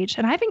road rage.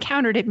 And I've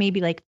encountered it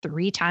maybe like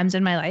 3 times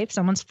in my life.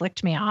 Someone's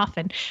flicked me off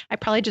and I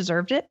probably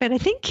deserved it. But I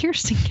think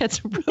Kirsten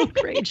gets road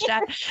raged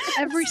at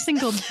every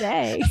single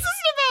day. This isn't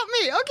about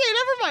me. Okay,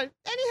 never mind.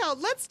 Anyhow,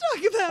 let's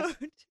talk about...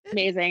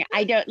 Amazing.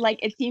 I don't like,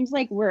 it seems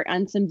like we're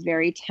on some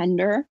very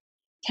tender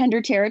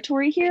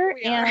territory here.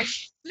 And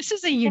this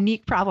is a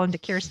unique problem to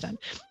Kirsten.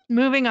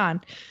 Moving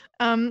on.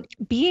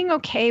 Being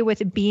okay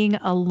with being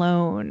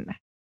alone.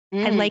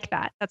 I like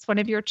that. That's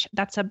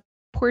that's a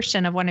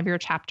portion of one of your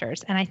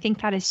chapters. And I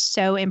think that is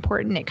so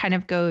important. It kind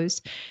of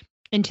goes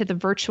into the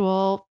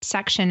virtual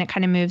section. It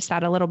kind of moves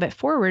that a little bit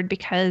forward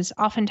because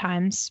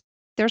oftentimes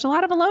there's a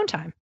lot of alone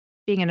time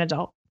being an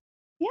adult.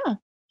 Yeah,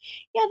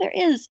 there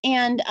is.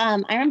 And I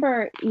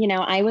remember,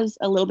 I was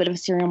a little bit of a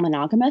serial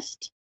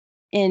monogamist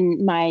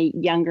in my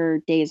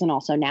younger days and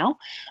also now.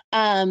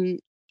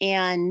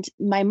 And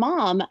my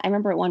mom, I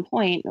remember at one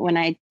point when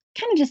I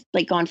kind of just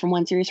like gone from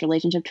one serious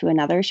relationship to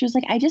another, she was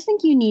like, I just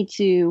think you need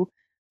to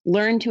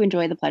learn to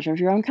enjoy the pleasure of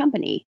your own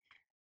company.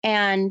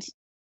 And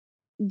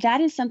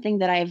that is something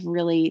that I've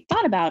really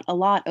thought about a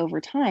lot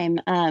over time.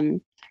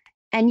 And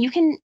you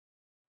can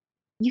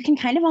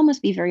kind of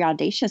almost be very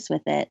audacious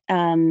with it.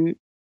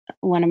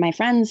 One of my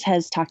friends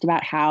has talked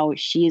about how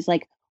she's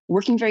like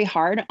working very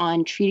hard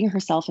on treating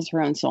herself as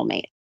her own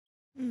soulmate,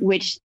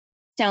 which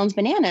sounds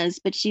bananas,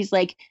 but she's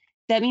like,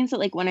 that means that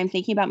like when I'm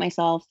thinking about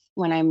myself,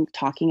 when I'm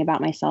talking about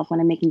myself, when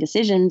I'm making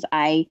decisions,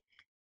 I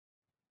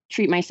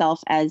treat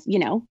myself as,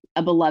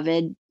 a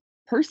beloved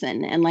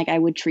person and like I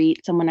would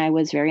treat someone I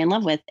was very in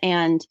love with.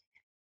 And,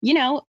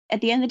 at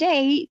the end of the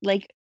day,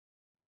 like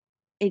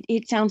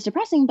it sounds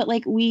depressing, but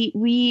like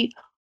we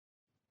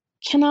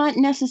cannot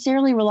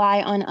necessarily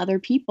rely on other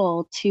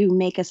people to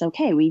make us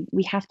okay. We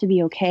have to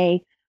be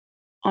okay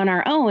on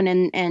our own.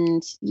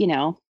 And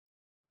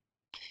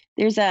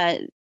there's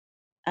a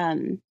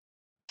Zen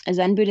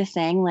Buddhist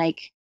saying like,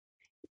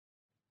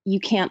 you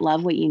can't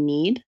love what you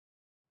need,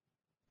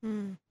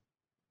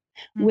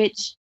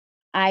 which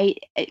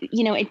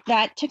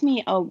that took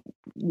me a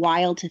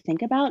while to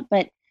think about,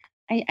 but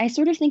I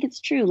sort of think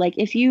it's true. Like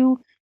if you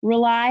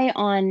rely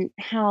on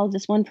how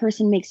this one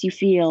person makes you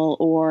feel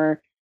or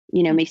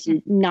makes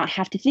you not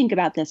have to think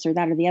about this or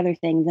that or the other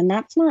thing, then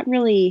that's not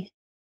really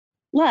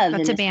love.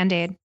 That's a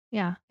Band-Aid.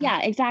 Yeah. Yeah,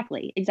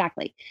 exactly.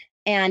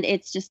 And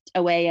it's just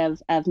a way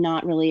of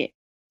not really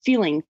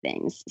feeling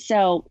things.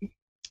 So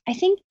I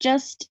think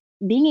just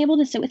being able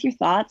to sit with your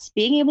thoughts,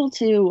 being able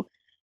to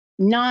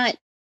not,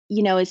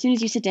 as soon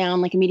as you sit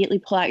down, like immediately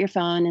pull out your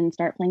phone and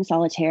start playing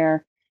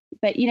solitaire,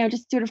 but,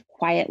 just sort of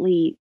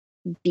quietly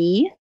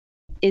be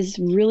is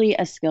really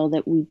a skill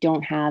that we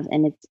don't have.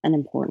 And it's an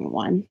important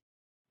one.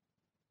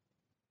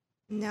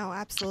 No,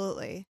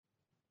 absolutely.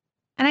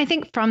 And I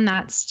think from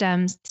that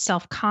stems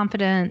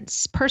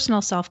self-confidence,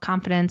 personal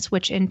self-confidence,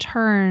 which in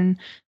turn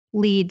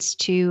leads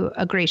to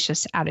a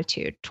gracious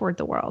attitude toward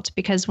the world.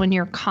 Because when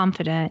you're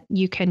confident,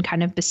 you can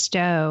kind of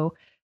bestow,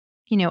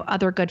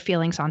 other good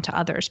feelings onto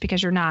others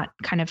because you're not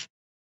kind of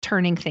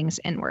turning things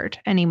inward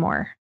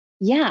anymore.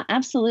 Yeah,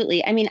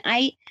 absolutely. I mean,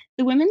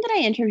 the women that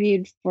I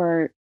interviewed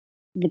for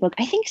the book,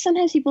 I think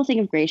sometimes people think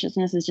of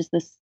graciousness as just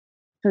this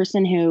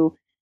person who,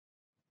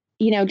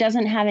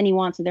 doesn't have any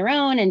wants of their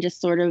own and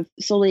just sort of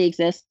solely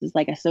exists as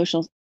like a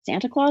social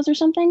Santa Claus or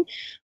something.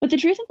 But the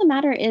truth of the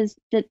matter is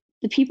that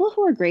the people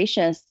who are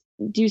gracious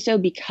do so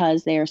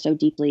because they are so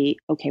deeply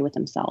okay with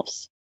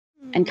themselves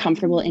and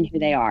comfortable in who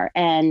they are.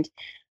 And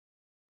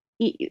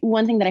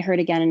one thing that I heard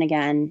again and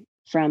again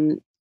from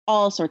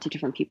all sorts of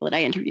different people that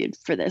I interviewed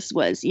for this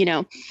was,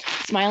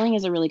 smiling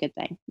is a really good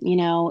thing,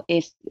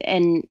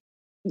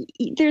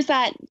 there's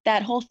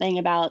that whole thing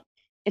about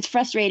it's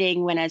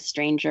frustrating when a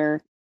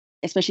stranger,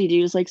 especially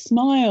dudes, like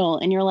smile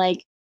and you're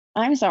like,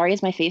 I'm sorry,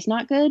 is my face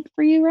not good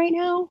for you right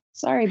now?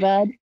 Sorry,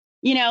 bud.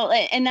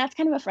 And that's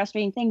kind of a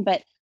frustrating thing.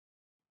 But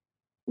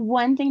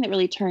one thing that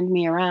really turned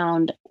me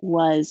around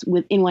was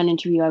in one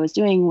interview I was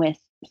doing with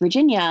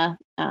Virginia,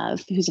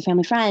 who's a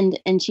family friend,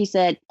 and she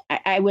said,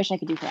 I wish I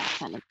could do her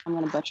accent. I'm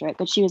going to butcher it,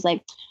 but she was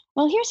like,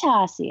 well, here's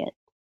how I see it.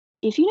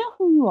 If you know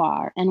who you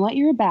are and what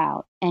you're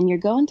about, and you're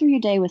going through your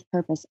day with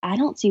purpose, I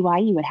don't see why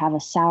you would have a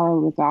sour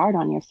regard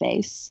on your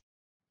face.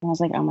 And I was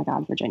like, oh my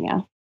God,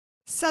 Virginia.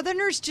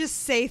 Southerners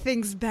just say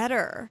things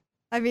better.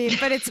 I mean,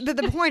 but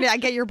the point. I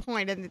get your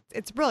point, and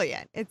it's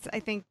brilliant. I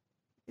think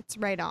it's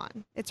right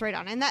on. It's right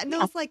on, and that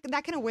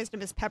kind of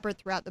wisdom is peppered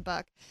throughout the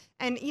book.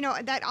 And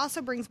that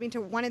also brings me to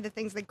one of the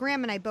things that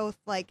Graham and I both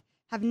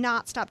have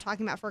not stopped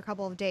talking about for a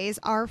couple of days.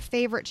 Our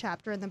favorite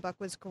chapter in the book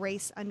was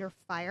Grace Under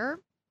Fire.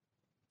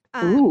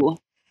 Ooh.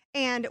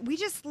 And we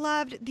just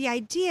loved the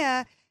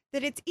idea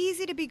that it's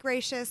easy to be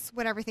gracious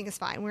when everything is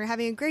fine. We're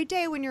having a great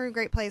day when you're in a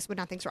great place when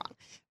nothing's wrong.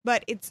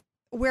 But it's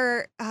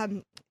where,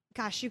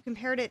 you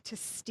compared it to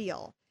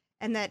steel,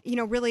 and that,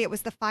 really it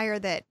was the fire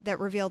that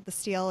revealed the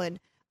steel. And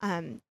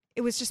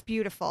it was just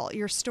beautiful.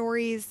 Your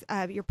stories,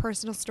 your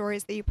personal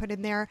stories that you put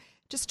in there,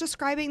 just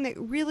describing that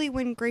really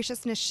when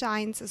graciousness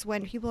shines is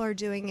when people are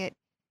doing it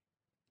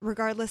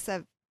regardless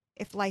of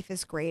if life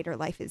is great or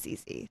life is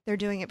easy. They're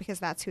doing it because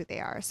that's who they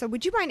are. So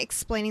would you mind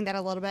explaining that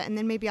a little bit, and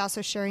then maybe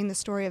also sharing the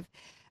story of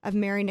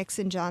Mary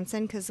Nixon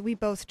Johnson, because we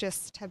both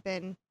just have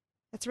been,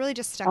 it's really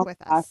just stuck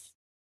with us.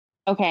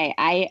 Okay,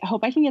 I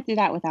hope I can get through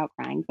that without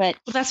crying. But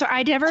that's what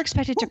I never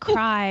expected to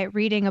cry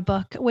reading a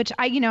book, which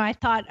I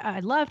thought I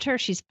loved her.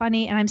 She's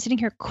funny, and I'm sitting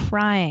here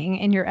crying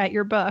at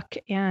your book,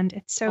 and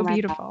it's so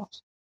beautiful.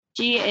 Gosh.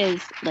 She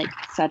is like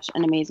such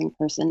an amazing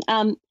person.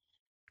 But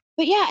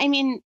yeah, I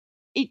mean,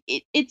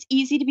 it's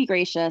easy to be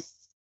gracious,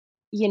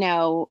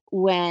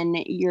 when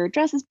your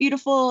dress is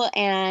beautiful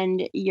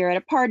and you're at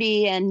a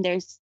party and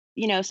there's,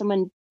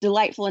 someone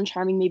delightful and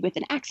charming, maybe with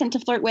an accent to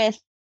flirt with.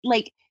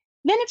 Like,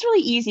 then it's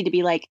really easy to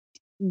be like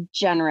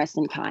generous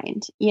and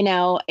kind.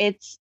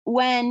 It's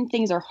when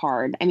things are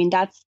hard. I mean,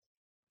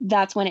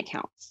 that's when it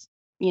counts.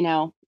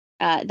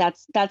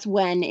 That's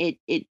when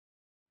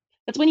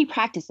that's when you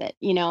practice it.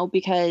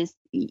 Because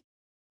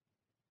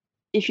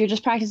if you're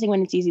just practicing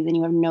when it's easy, then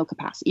you have no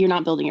capacity. You're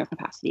not building your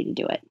capacity to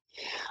do it.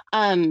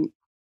 And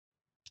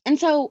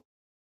so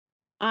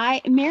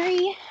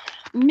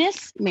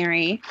Miss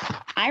Mary,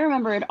 I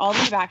remember it all the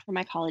way back from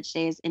my college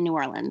days in New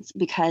Orleans,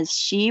 because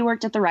she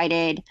worked at the Rite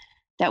Aid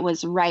that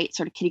was right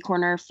sort of kitty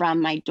corner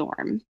from my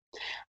dorm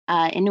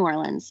in New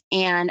Orleans.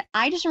 And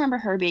I just remember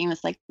her being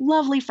this like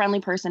lovely,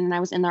 friendly person. And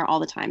I was in there all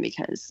the time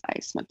because I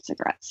smoked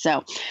cigarettes.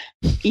 So,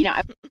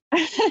 I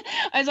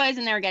was always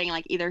in there getting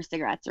like either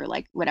cigarettes or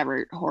like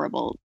whatever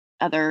horrible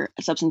other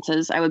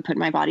substances I would put in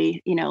my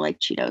body, like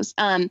Cheetos.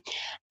 And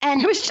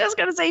I was just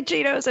going to say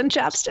Cheetos and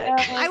chapstick.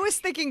 I was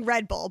thinking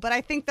Red Bull, but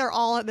I think they're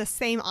all in the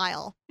same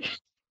aisle.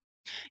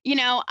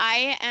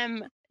 I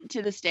am,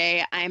 to this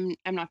day, I'm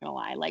not gonna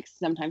lie, like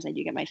sometimes I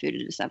do get my food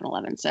at a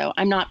 7-Eleven, so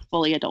I'm not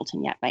fully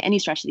adulting yet by any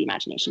stretch of the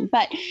imagination.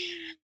 But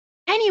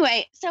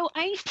anyway, so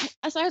I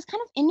was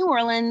kind of in New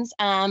Orleans,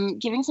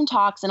 giving some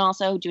talks and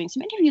also doing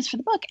some interviews for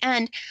the book,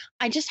 and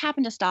I just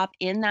happened to stop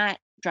in that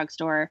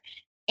drugstore,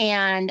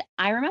 and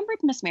I remembered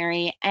Miss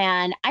Mary,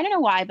 and I don't know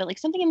why, but like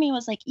something in me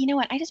was like, you know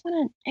what, I just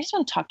want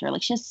to talk to her.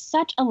 Like, she has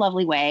such a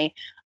lovely way.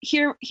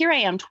 Here I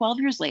am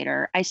 12 years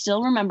later. I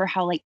still remember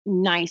how like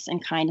nice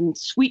and kind and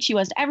sweet she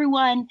was to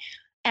everyone.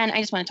 And I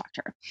just want to talk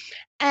to her.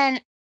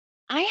 And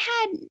I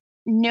had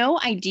no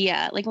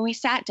idea, like when we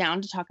sat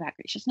down to talk about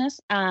graciousness,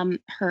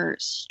 her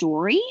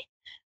story,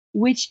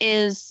 which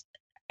is,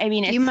 I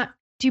mean,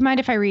 Do you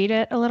mind if I read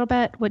it a little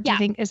bit? What do you Yeah.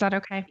 think? Is that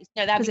okay?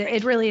 No, that'd Because be it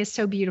great. really is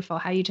so beautiful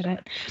how you did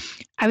it.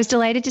 I was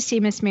delighted to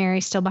see Miss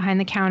Mary still behind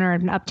the counter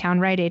at an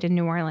uptown Rite Aid in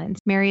New Orleans.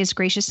 Mary is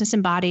graciousness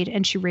embodied,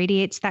 and she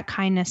radiates that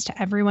kindness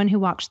to everyone who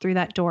walks through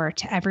that door,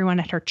 to everyone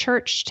at her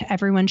church, to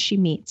everyone she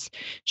meets.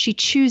 She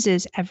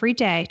chooses every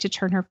day to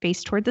turn her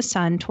face toward the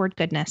sun, toward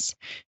goodness.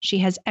 She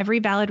has every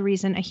valid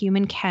reason a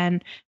human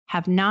can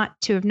have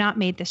not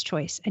made this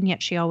choice, and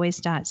yet she always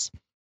does.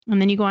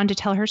 And then you go on to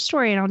tell her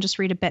story, and I'll just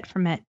read a bit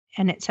from it.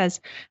 And it says,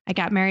 I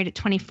got married at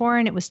 24,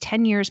 and it was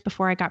 10 years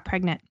before I got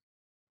pregnant.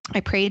 I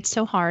prayed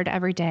so hard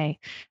every day.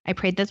 I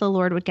prayed that the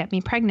Lord would get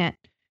me pregnant.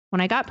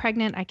 When I got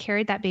pregnant, I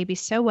carried that baby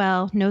so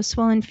well, no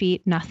swollen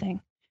feet, nothing.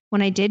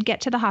 When I did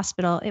get to the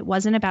hospital, it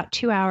wasn't about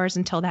 2 hours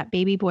until that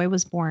baby boy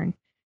was born.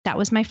 That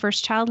was my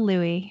first child,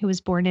 Louis, who was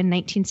born in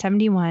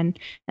 1971.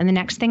 And the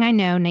next thing I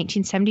know,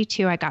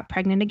 1972, I got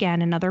pregnant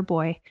again, another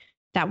boy.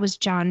 That was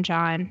John.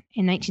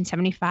 In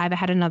 1975, I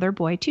had another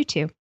boy,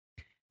 Tutu.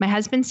 My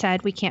husband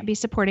said, we can't be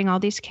supporting all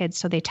these kids,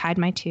 so they tied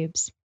my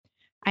tubes.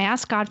 I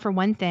asked God for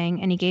one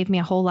thing, and he gave me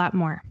a whole lot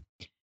more.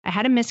 I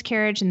had a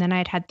miscarriage, and then I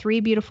had had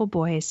 3 beautiful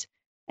boys,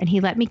 and he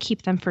let me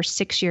keep them for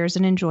 6 years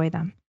and enjoy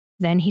them.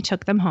 Then he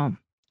took them home.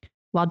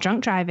 While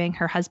drunk driving,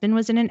 her husband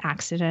was in an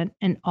accident,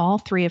 and all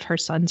 3 of her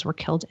sons were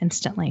killed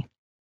instantly.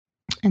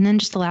 And then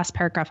just the last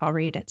paragraph I'll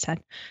read, it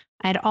said,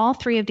 I had all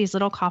 3 of these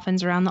little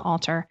coffins around the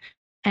altar,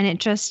 and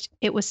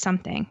it was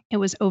something. It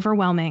was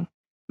overwhelming.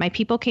 My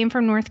people came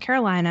from North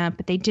Carolina,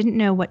 but they didn't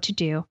know what to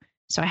do,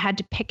 so I had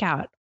to pick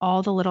out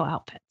all the little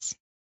outfits.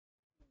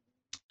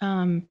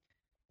 And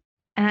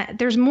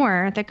there's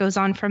more that goes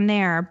on from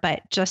there,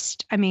 but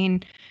just, I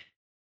mean,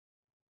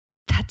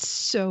 that's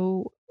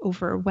so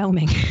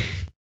overwhelming.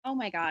 Oh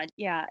my God.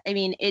 Yeah. I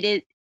mean,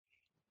 it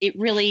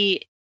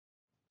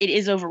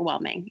is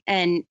overwhelming.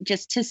 And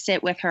just to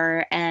sit with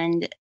her,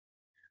 and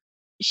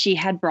she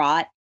had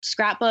brought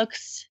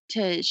scrapbooks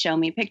to show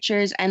me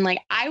pictures, and like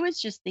I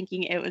was just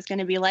thinking it was going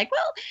to be like,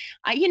 well,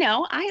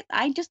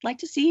 I just like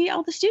to see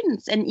all the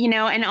students, and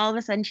and all of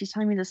a sudden she's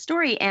telling me this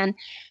story, and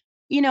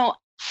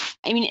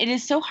I mean, it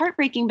is so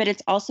heartbreaking, but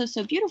it's also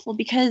so beautiful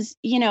because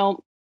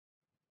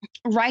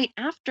right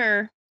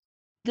after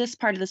this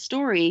part of the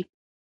story,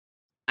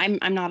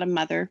 I'm not a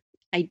mother.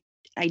 I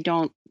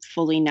don't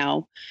fully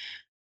know.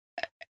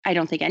 I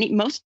don't think any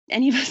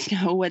of us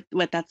know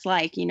what that's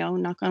like,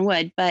 knock on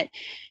wood. But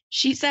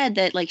she said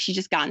that like she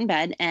just got in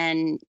bed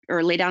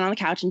or lay down on the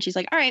couch, and she's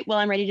like, all right, well,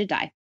 I'm ready to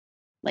die.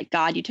 Like,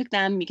 God, you took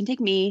them, you can take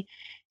me.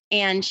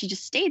 And she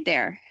just stayed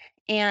there.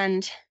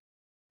 And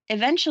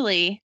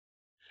eventually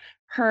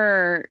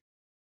I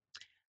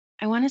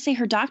want to say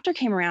her doctor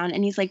came around,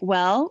 and he's like,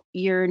 well,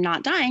 you're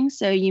not dying,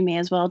 so you may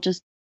as well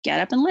just get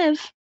up and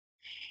live.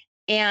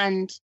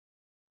 And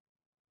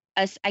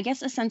I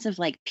guess a sense of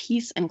like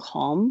peace and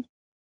calm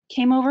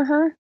came over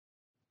her.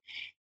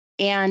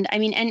 And I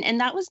mean, and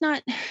that was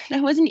not,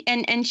 that wasn't,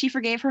 and she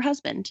forgave her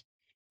husband,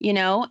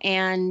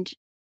 and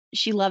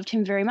she loved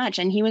him very much.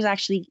 And he was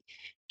actually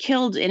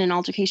killed in an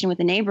altercation with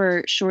a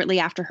neighbor shortly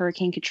after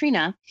Hurricane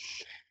Katrina.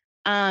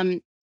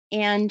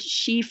 And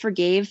she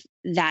forgave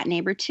that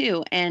neighbor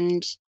too.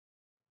 And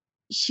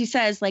she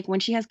says, like,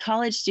 when she has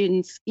college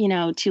students,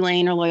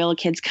 Tulane or Loyola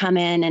kids come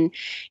in, and,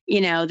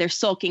 they're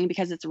sulking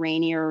because it's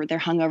rainy or they're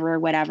hungover or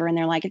whatever. And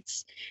they're like,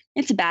 it's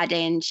a bad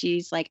day. And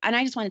she's like, and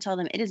I just want to tell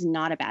them it is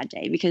not a bad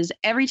day, because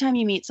every time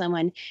you meet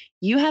someone,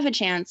 you have a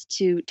chance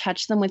to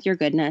touch them with your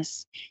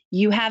goodness.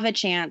 You have a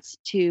chance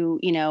to,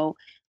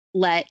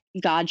 let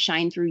God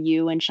shine through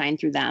you and shine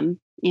through them.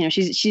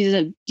 She's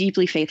a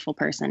deeply faithful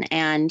person.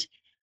 And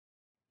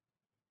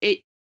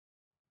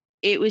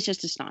it was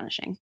just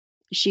astonishing.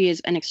 She is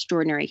an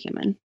extraordinary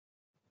human.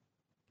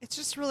 It's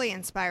just really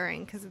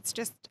inspiring because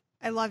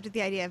I loved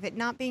the idea of it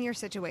not being your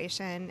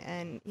situation,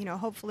 and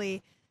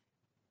hopefully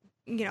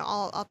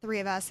all 3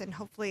 of us, and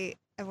hopefully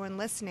everyone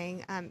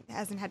listening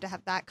hasn't had to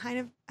have that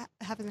kind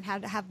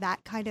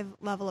of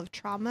level of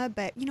trauma.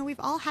 But we've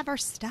all have our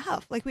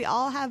stuff. Like, we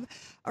all have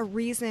a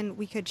reason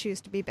we could choose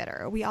to be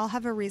bitter. We all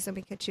have a reason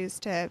we could choose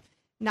to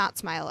not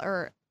smile,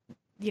 or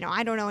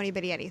I don't know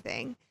anybody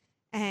anything.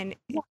 And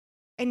yeah.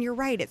 And you're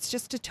right, it's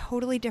just a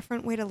totally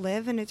different way to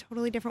live, and a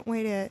totally different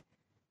way to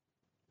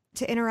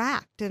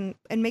interact and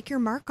make your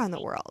mark on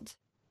the world.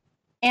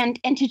 And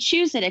to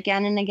choose it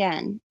again and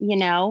again,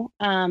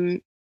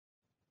 and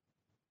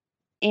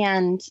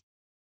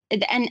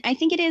I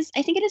think it is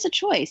a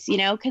choice,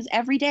 because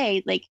every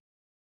day, like,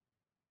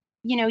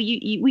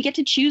 we get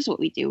to choose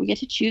what we do. We get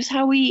to choose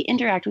how we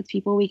interact with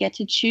people. We get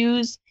to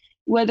choose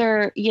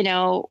whether,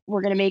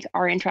 we're going to make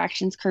our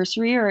interactions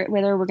cursory, or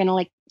whether we're going to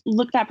like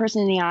look that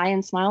person in the eye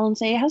and smile and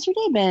say, how's your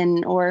day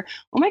been? Or,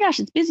 oh my gosh,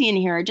 it's busy in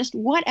here. Just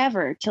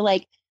whatever, to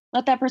like,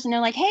 let that person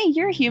know, like, hey,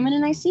 you're a human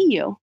and I see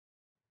you.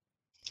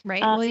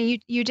 Right. Well,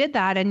 you did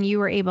that, and you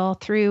were able,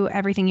 through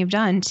everything you've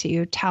done,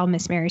 to tell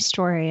Miss Mary's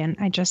story. And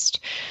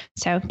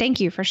so thank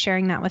you for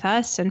sharing that with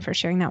us and for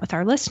sharing that with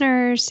our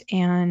listeners.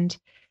 And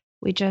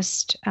we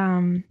just,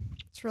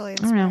 It's really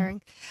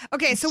inspiring.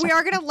 Okay, so we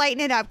are going to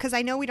lighten it up because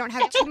I know we don't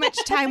have too much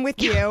time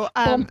with you.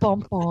 Bum,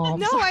 bum,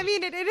 bum. No, I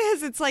mean, it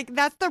is. It's like,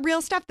 that's the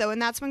real stuff, though.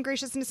 And that's when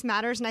graciousness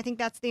matters. And I think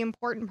that's the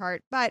important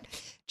part. But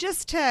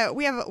just to,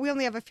 we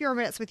only have a few more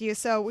minutes with you.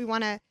 So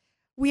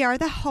we are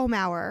the home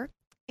hour.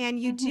 And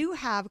you do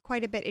have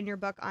quite a bit in your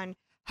book on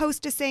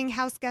hostessing,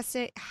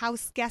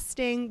 house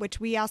guesting,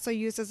 which we also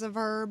use as a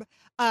verb.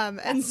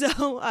 And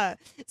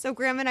so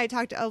Graham and I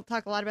talk a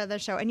lot about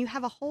this show. And you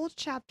have a whole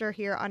chapter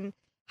here on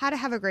how to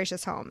have a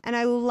gracious home. And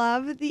I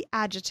love the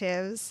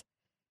adjectives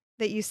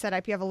that you set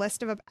up. You have a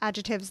list of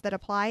adjectives that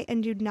apply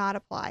and do not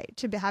apply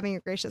to having a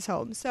gracious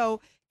home.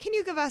 So can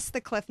you give us the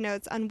cliff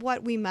notes on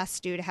what we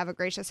must do to have a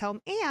gracious home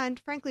and,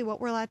 frankly, what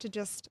we're allowed to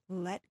just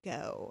let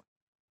go?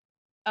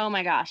 Oh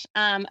my gosh.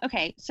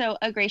 Okay. So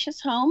a gracious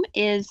home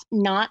is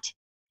not,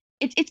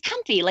 it's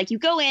comfy. Like you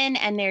go in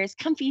and there's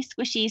comfy,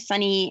 squishy,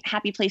 sunny,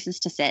 happy places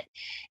to sit.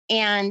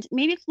 And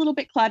maybe it's a little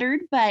bit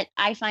cluttered, but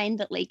I find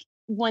that like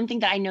one thing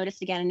that I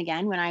noticed again and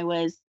again when I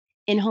was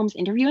in homes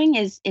interviewing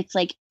is it's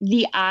like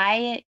the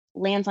eye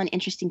lands on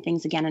interesting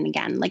things again and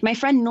again. Like my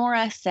friend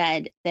Nora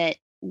said that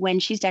when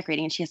she's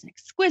decorating, and she has an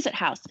exquisite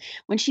house,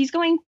 when she's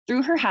going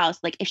through her house,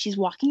 like if she's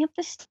walking up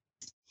the stairs,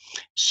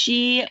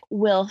 she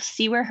will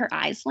see where her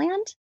eyes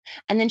land,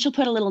 and then she'll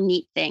put a little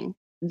neat thing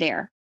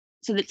there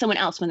so that someone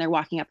else, when they're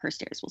walking up her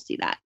stairs, will see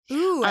that.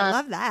 Ooh, I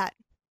love that.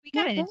 We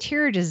got an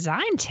interior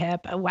design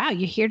tip. Oh, wow,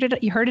 you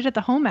heard it at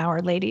the home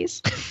hour,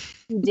 ladies.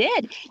 You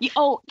did.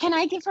 Can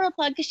I give her a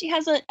plug? Because she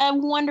has a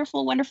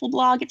wonderful, wonderful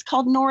blog. It's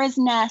called Nora's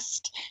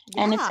Nest,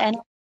 and it's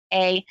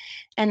N-A,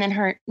 and then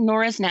her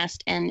Nora's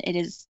Nest, and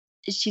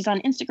she's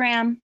on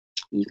Instagram.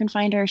 You can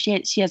find her.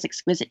 She has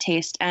exquisite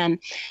taste.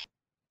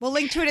 We'll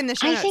link to it in the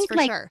show notes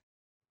for sure.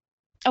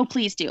 Oh,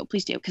 please do,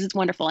 because it's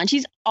wonderful, and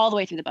she's all the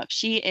way through the book.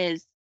 She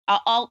is.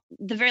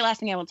 The very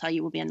last thing I will tell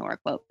you will be a Nora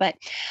quote, but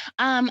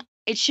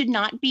it should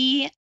not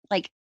be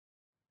like.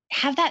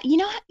 Have that,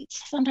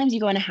 sometimes you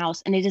go in a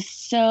house and it is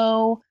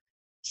so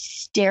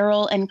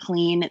sterile and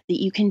clean that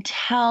you can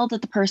tell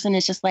that the person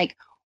is just like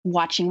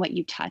watching what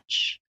you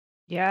touch.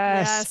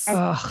 Yes.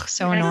 Oh,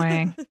 so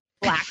annoying.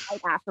 Black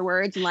light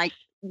afterwards and like,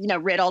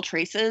 rid all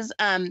traces.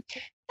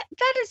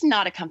 That is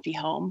not a comfy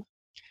home.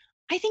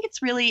 I think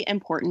it's really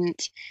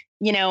important.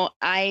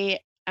 I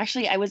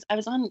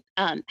was on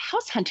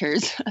House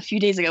Hunters a few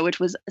days ago, which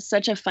was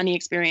such a funny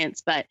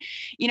experience. But,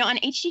 on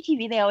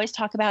HGTV, they always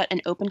talk about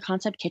an open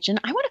concept kitchen.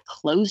 I want a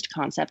closed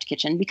concept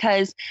kitchen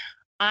because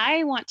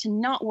I want to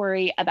not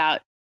worry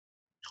about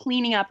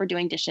cleaning up or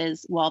doing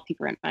dishes while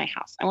people are in my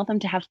house. I want them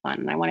to have fun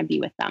and I want to be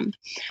with them.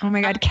 Oh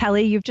my God,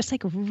 Kelly, you've just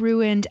like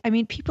ruined. I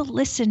mean, people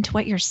listen to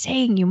what you're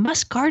saying. You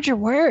must guard your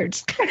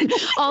words.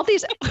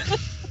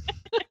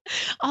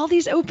 All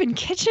these open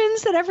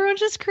kitchens that everyone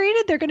just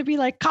created, they're going to be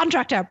like,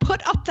 contractor,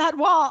 put up that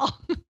wall.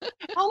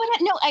 Oh my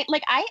God. No,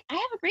 I have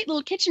a great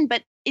little kitchen,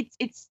 but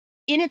it's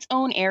in its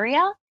own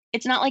area.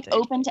 It's not like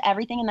open to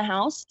everything in the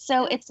house.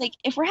 So it's like,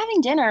 if we're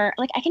having dinner,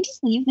 like I can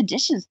just leave the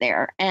dishes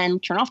there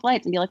and turn off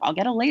lights and be like, I'll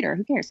get it later.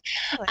 Who cares?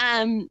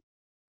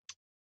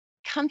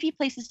 Comfy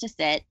places to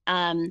sit.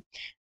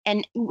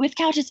 And with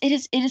couches,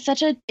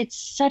 it's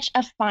such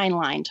a fine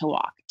line to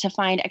walk to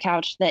find a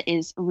couch that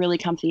is really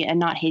comfy and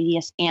not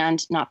hideous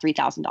and not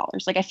 $3,000.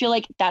 Like, I feel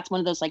like that's one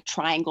of those like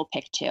triangle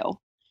pick two,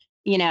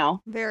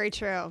 Very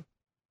true.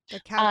 The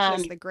couch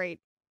is the great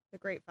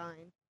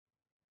find.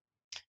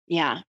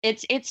 Yeah,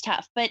 it's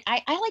tough, but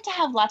I like to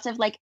have lots of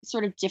like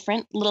sort of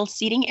different little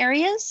seating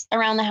areas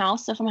around the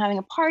house. So if I'm having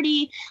a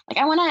party, like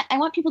I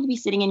want people to be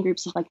sitting in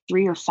groups of like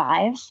 3 or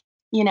 5,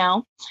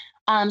 So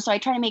I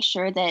try to make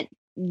sure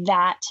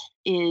that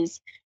is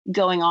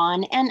going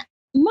on. And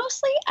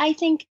mostly I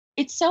think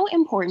it's so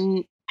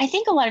important. I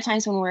think a lot of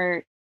times when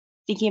we're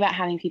thinking about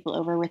having people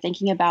over, we're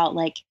thinking about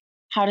like,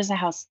 how does the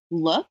house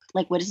look?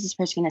 Like, what is this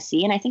person going to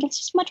see? And I think it's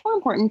just much more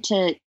important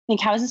to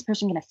think, how is this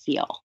person going to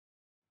feel?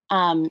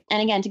 And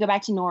again, to go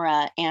back to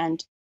Nora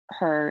and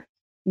her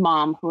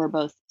mom, who are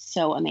both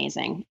so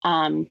amazing.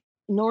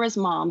 Nora's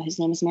mom, whose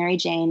name is Mary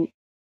Jane,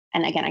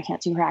 and again, I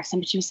can't do her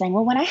accent, but she was saying,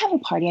 well, when I have a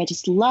party, I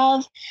just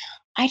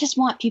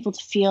want people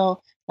to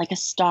feel like a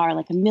star,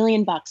 like $1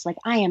 million. Like,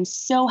 I am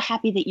so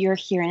happy that you're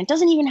here. And it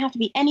doesn't even have to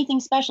be anything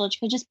special. It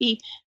could just be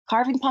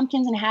carving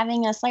pumpkins and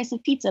having a slice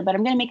of pizza, but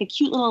I'm going to make a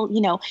cute little,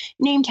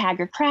 name tag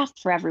or craft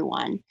for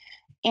everyone.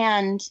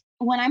 And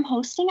when I'm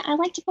hosting, I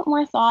like to put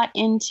more thought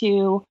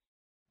into,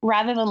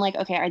 rather than like,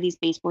 okay, are these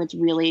baseboards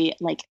really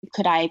like,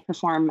 could I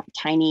perform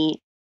tiny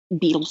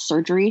beetle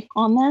surgery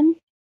on them?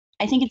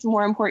 I think it's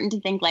more important to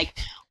think like,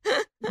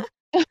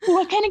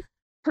 what kind of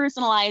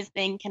personalized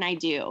thing can I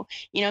do?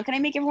 Can I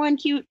make everyone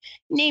cute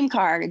name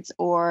cards,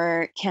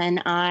 or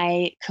can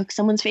I cook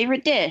someone's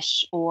favorite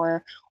dish,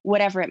 or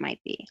whatever it might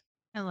be?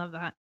 I love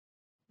that.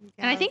 Yeah.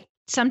 And I think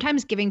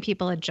sometimes giving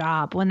people a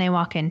job when they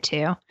walk in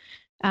too.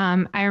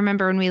 I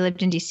remember when we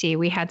lived in DC,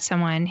 we had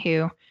someone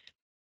who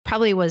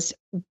probably was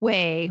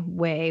way,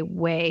 way,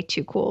 way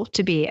too cool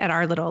to be at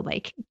our little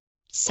like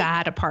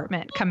sad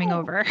apartment coming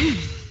over.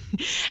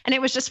 And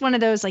it was just one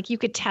of those, like, you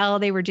could tell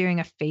they were doing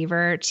a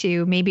favor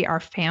to maybe our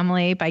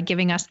family by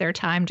giving us their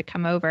time to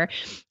come over.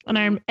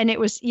 And it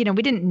was, we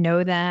didn't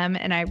know them,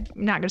 and I'm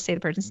not going to say the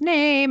person's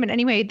name. And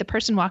anyway, the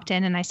person walked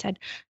in and I said,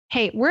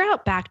 hey, we're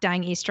out back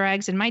dyeing Easter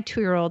eggs, and my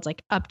 2-year-old's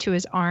like up to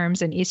his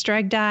arms in Easter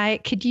egg dye.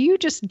 Could you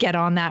just get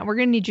on that? We're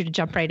going to need you to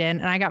jump right in.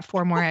 And I got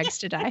 4 more eggs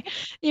to dye,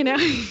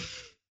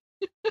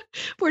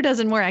 4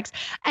 dozen more eggs.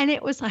 And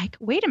it was like,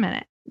 wait a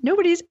minute.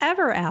 Nobody's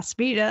ever asked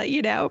me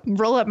to,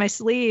 roll up my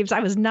sleeves. I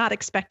was not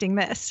expecting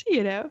this,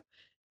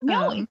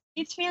 No,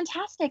 it's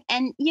fantastic.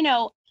 And,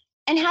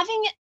 and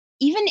having,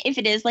 even if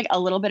it is like a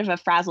little bit of a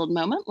frazzled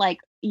moment, like,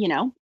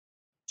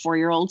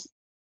 4-year-olds,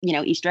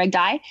 Easter egg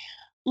dye,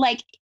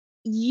 like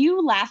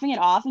you laughing it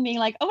off and being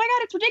like, oh my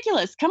God, it's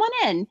ridiculous. Come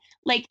on in.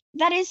 Like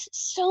that is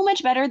so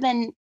much better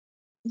than,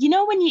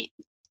 when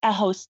a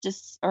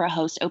hostess or a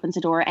host opens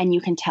the door and you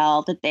can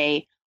tell that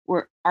they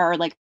are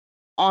like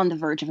on the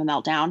verge of a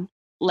meltdown.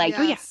 Like,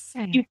 Yes.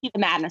 you see the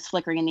madness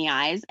flickering in the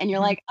eyes and you're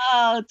like,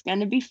 oh, it's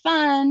going to be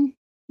fun.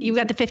 You've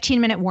got the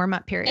 15-minute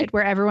warm-up period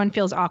where everyone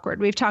feels awkward.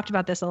 We've talked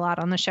about this a lot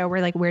on the show. We're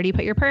like, where do you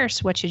put your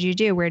purse? What should you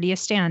do? Where do you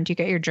stand? Do you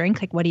get your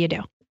drink? Like, what do you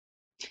do?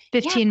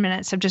 15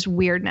 minutes of just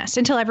weirdness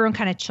until everyone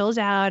kind of chills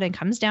out and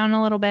comes down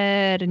a little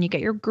bit and you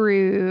get your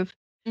groove.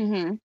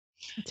 Mm-hmm.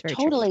 It's very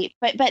totally.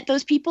 True. But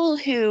those people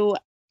who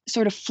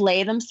sort of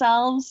flay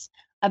themselves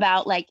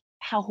about like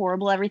how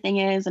horrible everything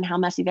is and how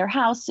messy their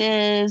house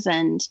is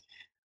and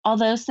all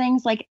those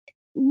things, like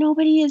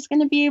nobody is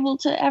going to be able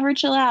to ever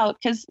chill out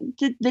because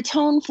the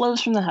tone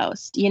flows from the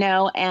host,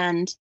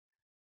 and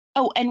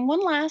and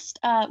one last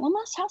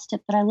house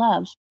tip that I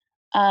love.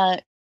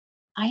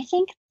 I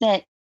think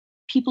that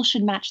people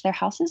should match their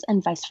houses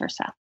and vice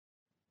versa.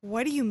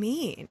 What do you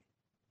mean?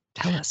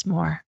 Tell us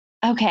more.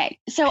 Okay.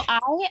 So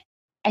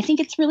I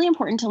think it's really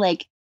important to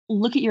like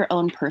look at your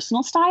own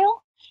personal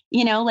style.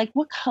 Like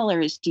what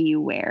colors do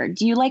you wear?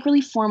 Do you like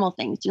really formal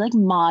things? Do you like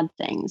mod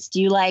things? Do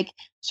you like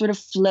sort of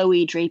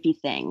flowy, drapey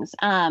things?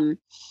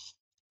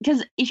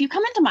 Because if you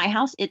come into my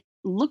house, it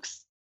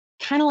looks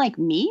kind of like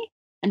me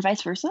and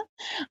vice versa.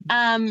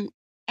 And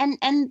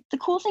the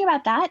cool thing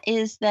about that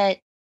is that,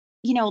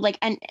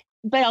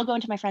 but I'll go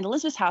into my friend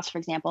Elizabeth's house, for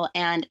example,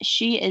 and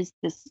she is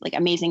this like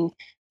amazing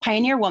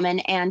pioneer woman,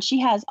 and she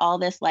has all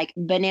this like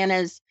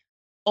bananas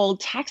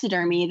old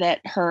taxidermy that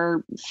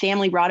her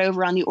family brought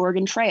over on the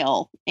Oregon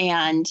Trail.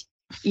 And,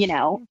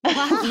 Wow.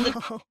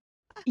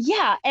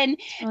 yeah. And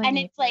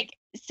it's like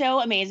so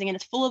amazing. And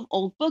it's full of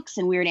old books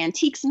and weird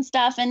antiques and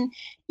stuff. And,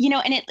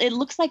 and it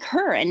looks like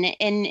her. And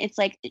it's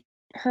like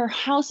her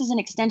house is an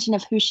extension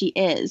of who she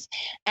is.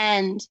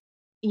 And,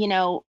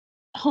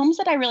 homes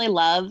that I really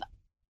love,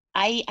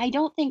 I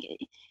don't think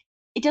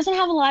it doesn't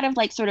have a lot of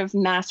like sort of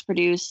mass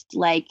produced,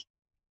 like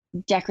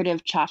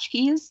decorative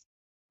tchotchkes.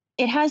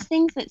 It has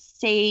things that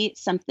say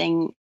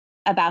something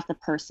about the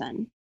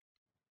person,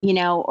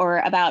 or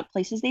about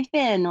places they've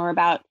been or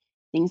about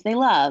things they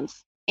love.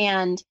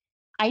 And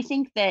I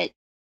think that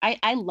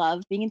I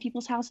love being in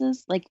people's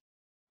houses. Like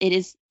it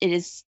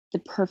is the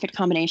perfect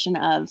combination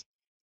of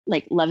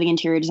like loving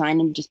interior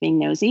design and just being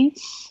nosy.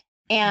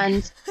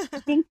 And I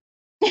think,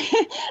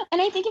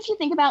 and I think if you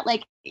think about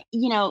like,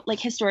 like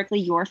historically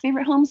your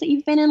favorite homes that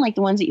you've been in, like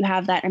the ones that you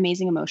have that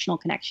amazing emotional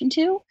connection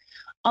to,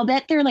 I'll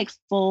bet they're like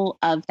full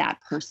of that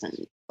person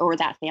or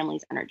that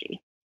family's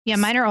energy. Yeah,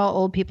 mine are all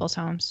old people's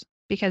homes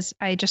because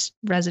I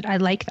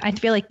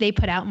feel like they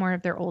put out more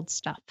of their old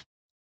stuff.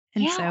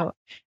 And so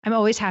I'm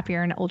always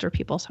happier in older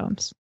people's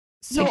homes.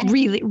 So like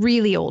really,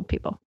 really old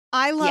people.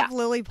 I love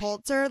Lily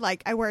Pulitzer.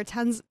 Like I wear a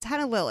ton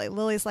of Lily.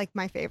 Lily's like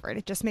my favorite.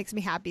 It just makes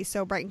me happy.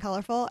 So bright and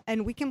colorful.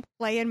 And we can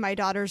play in my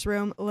daughter's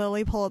room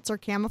Lily Pulitzer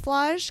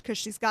camouflage because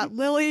she's got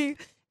Lily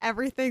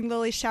everything.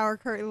 Lily shower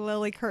curtain,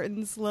 Lily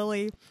curtains,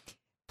 Lily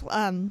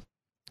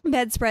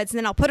bedspreads. And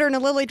then I'll put her in a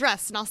Lily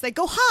dress and I'll say,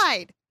 go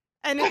hide.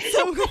 And it's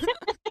so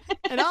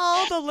and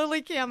all the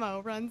Lily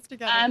camo runs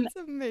together. It's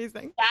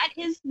amazing. That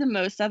is the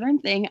most Southern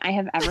thing I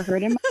have ever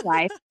heard in my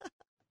life.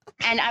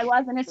 And I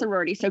was in a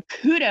sorority, so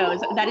kudos.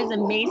 That is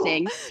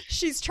amazing.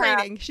 She's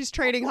training. She's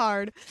training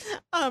hard.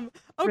 Okay.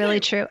 Really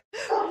true.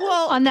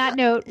 Well, on that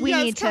note,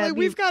 we've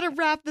got to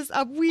wrap this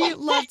up. We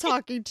love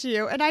talking to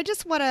you. And I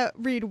just want to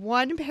read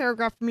one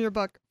paragraph from your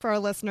book for our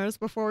listeners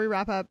before we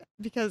wrap up,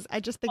 because I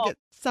just think it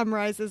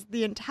summarizes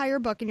the entire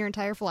book and your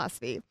entire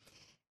philosophy.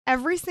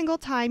 Every single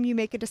time you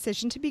make a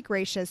decision to be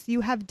gracious,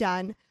 you have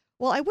done,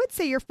 well, I would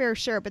say your fair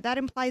share, but that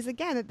implies,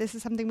 again, that this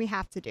is something we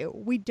have to do.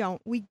 We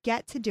don't. We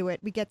get to do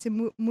it. We get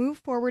to move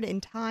forward in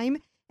time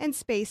and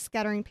space,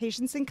 scattering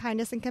patience and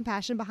kindness and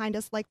compassion behind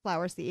us like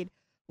flower seed,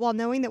 while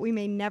knowing that we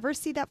may never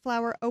see that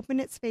flower open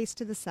its face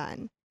to the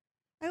sun.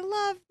 I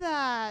love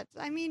that.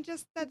 I mean,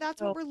 just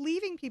that's what we're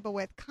leaving people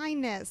with,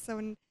 kindness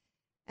and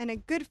a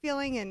good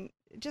feeling and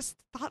just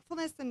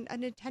thoughtfulness and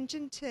an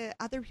attention to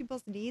other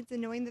people's needs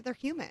and knowing that they're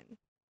human.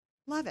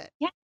 Love it.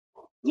 Yeah.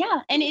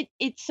 Yeah. And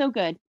it's so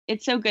good.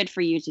 It's so good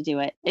for you to do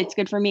it. It's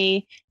good for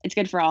me. It's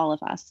good for all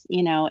of us.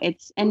 And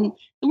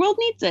the world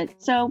needs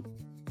it. So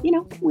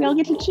we all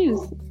get to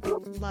choose.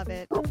 Love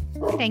it.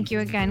 Thank you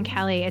again,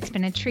 Kelly. It's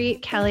been a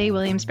treat. Kelly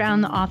Williams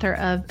Brown, the author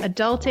of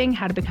Adulting,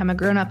 How to Become a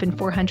Grown-Up in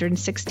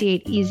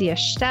 468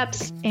 Easiest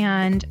Steps.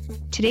 And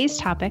today's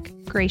topic,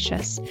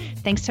 gracious.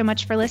 Thanks so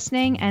much for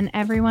listening, and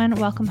everyone,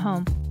 welcome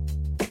home.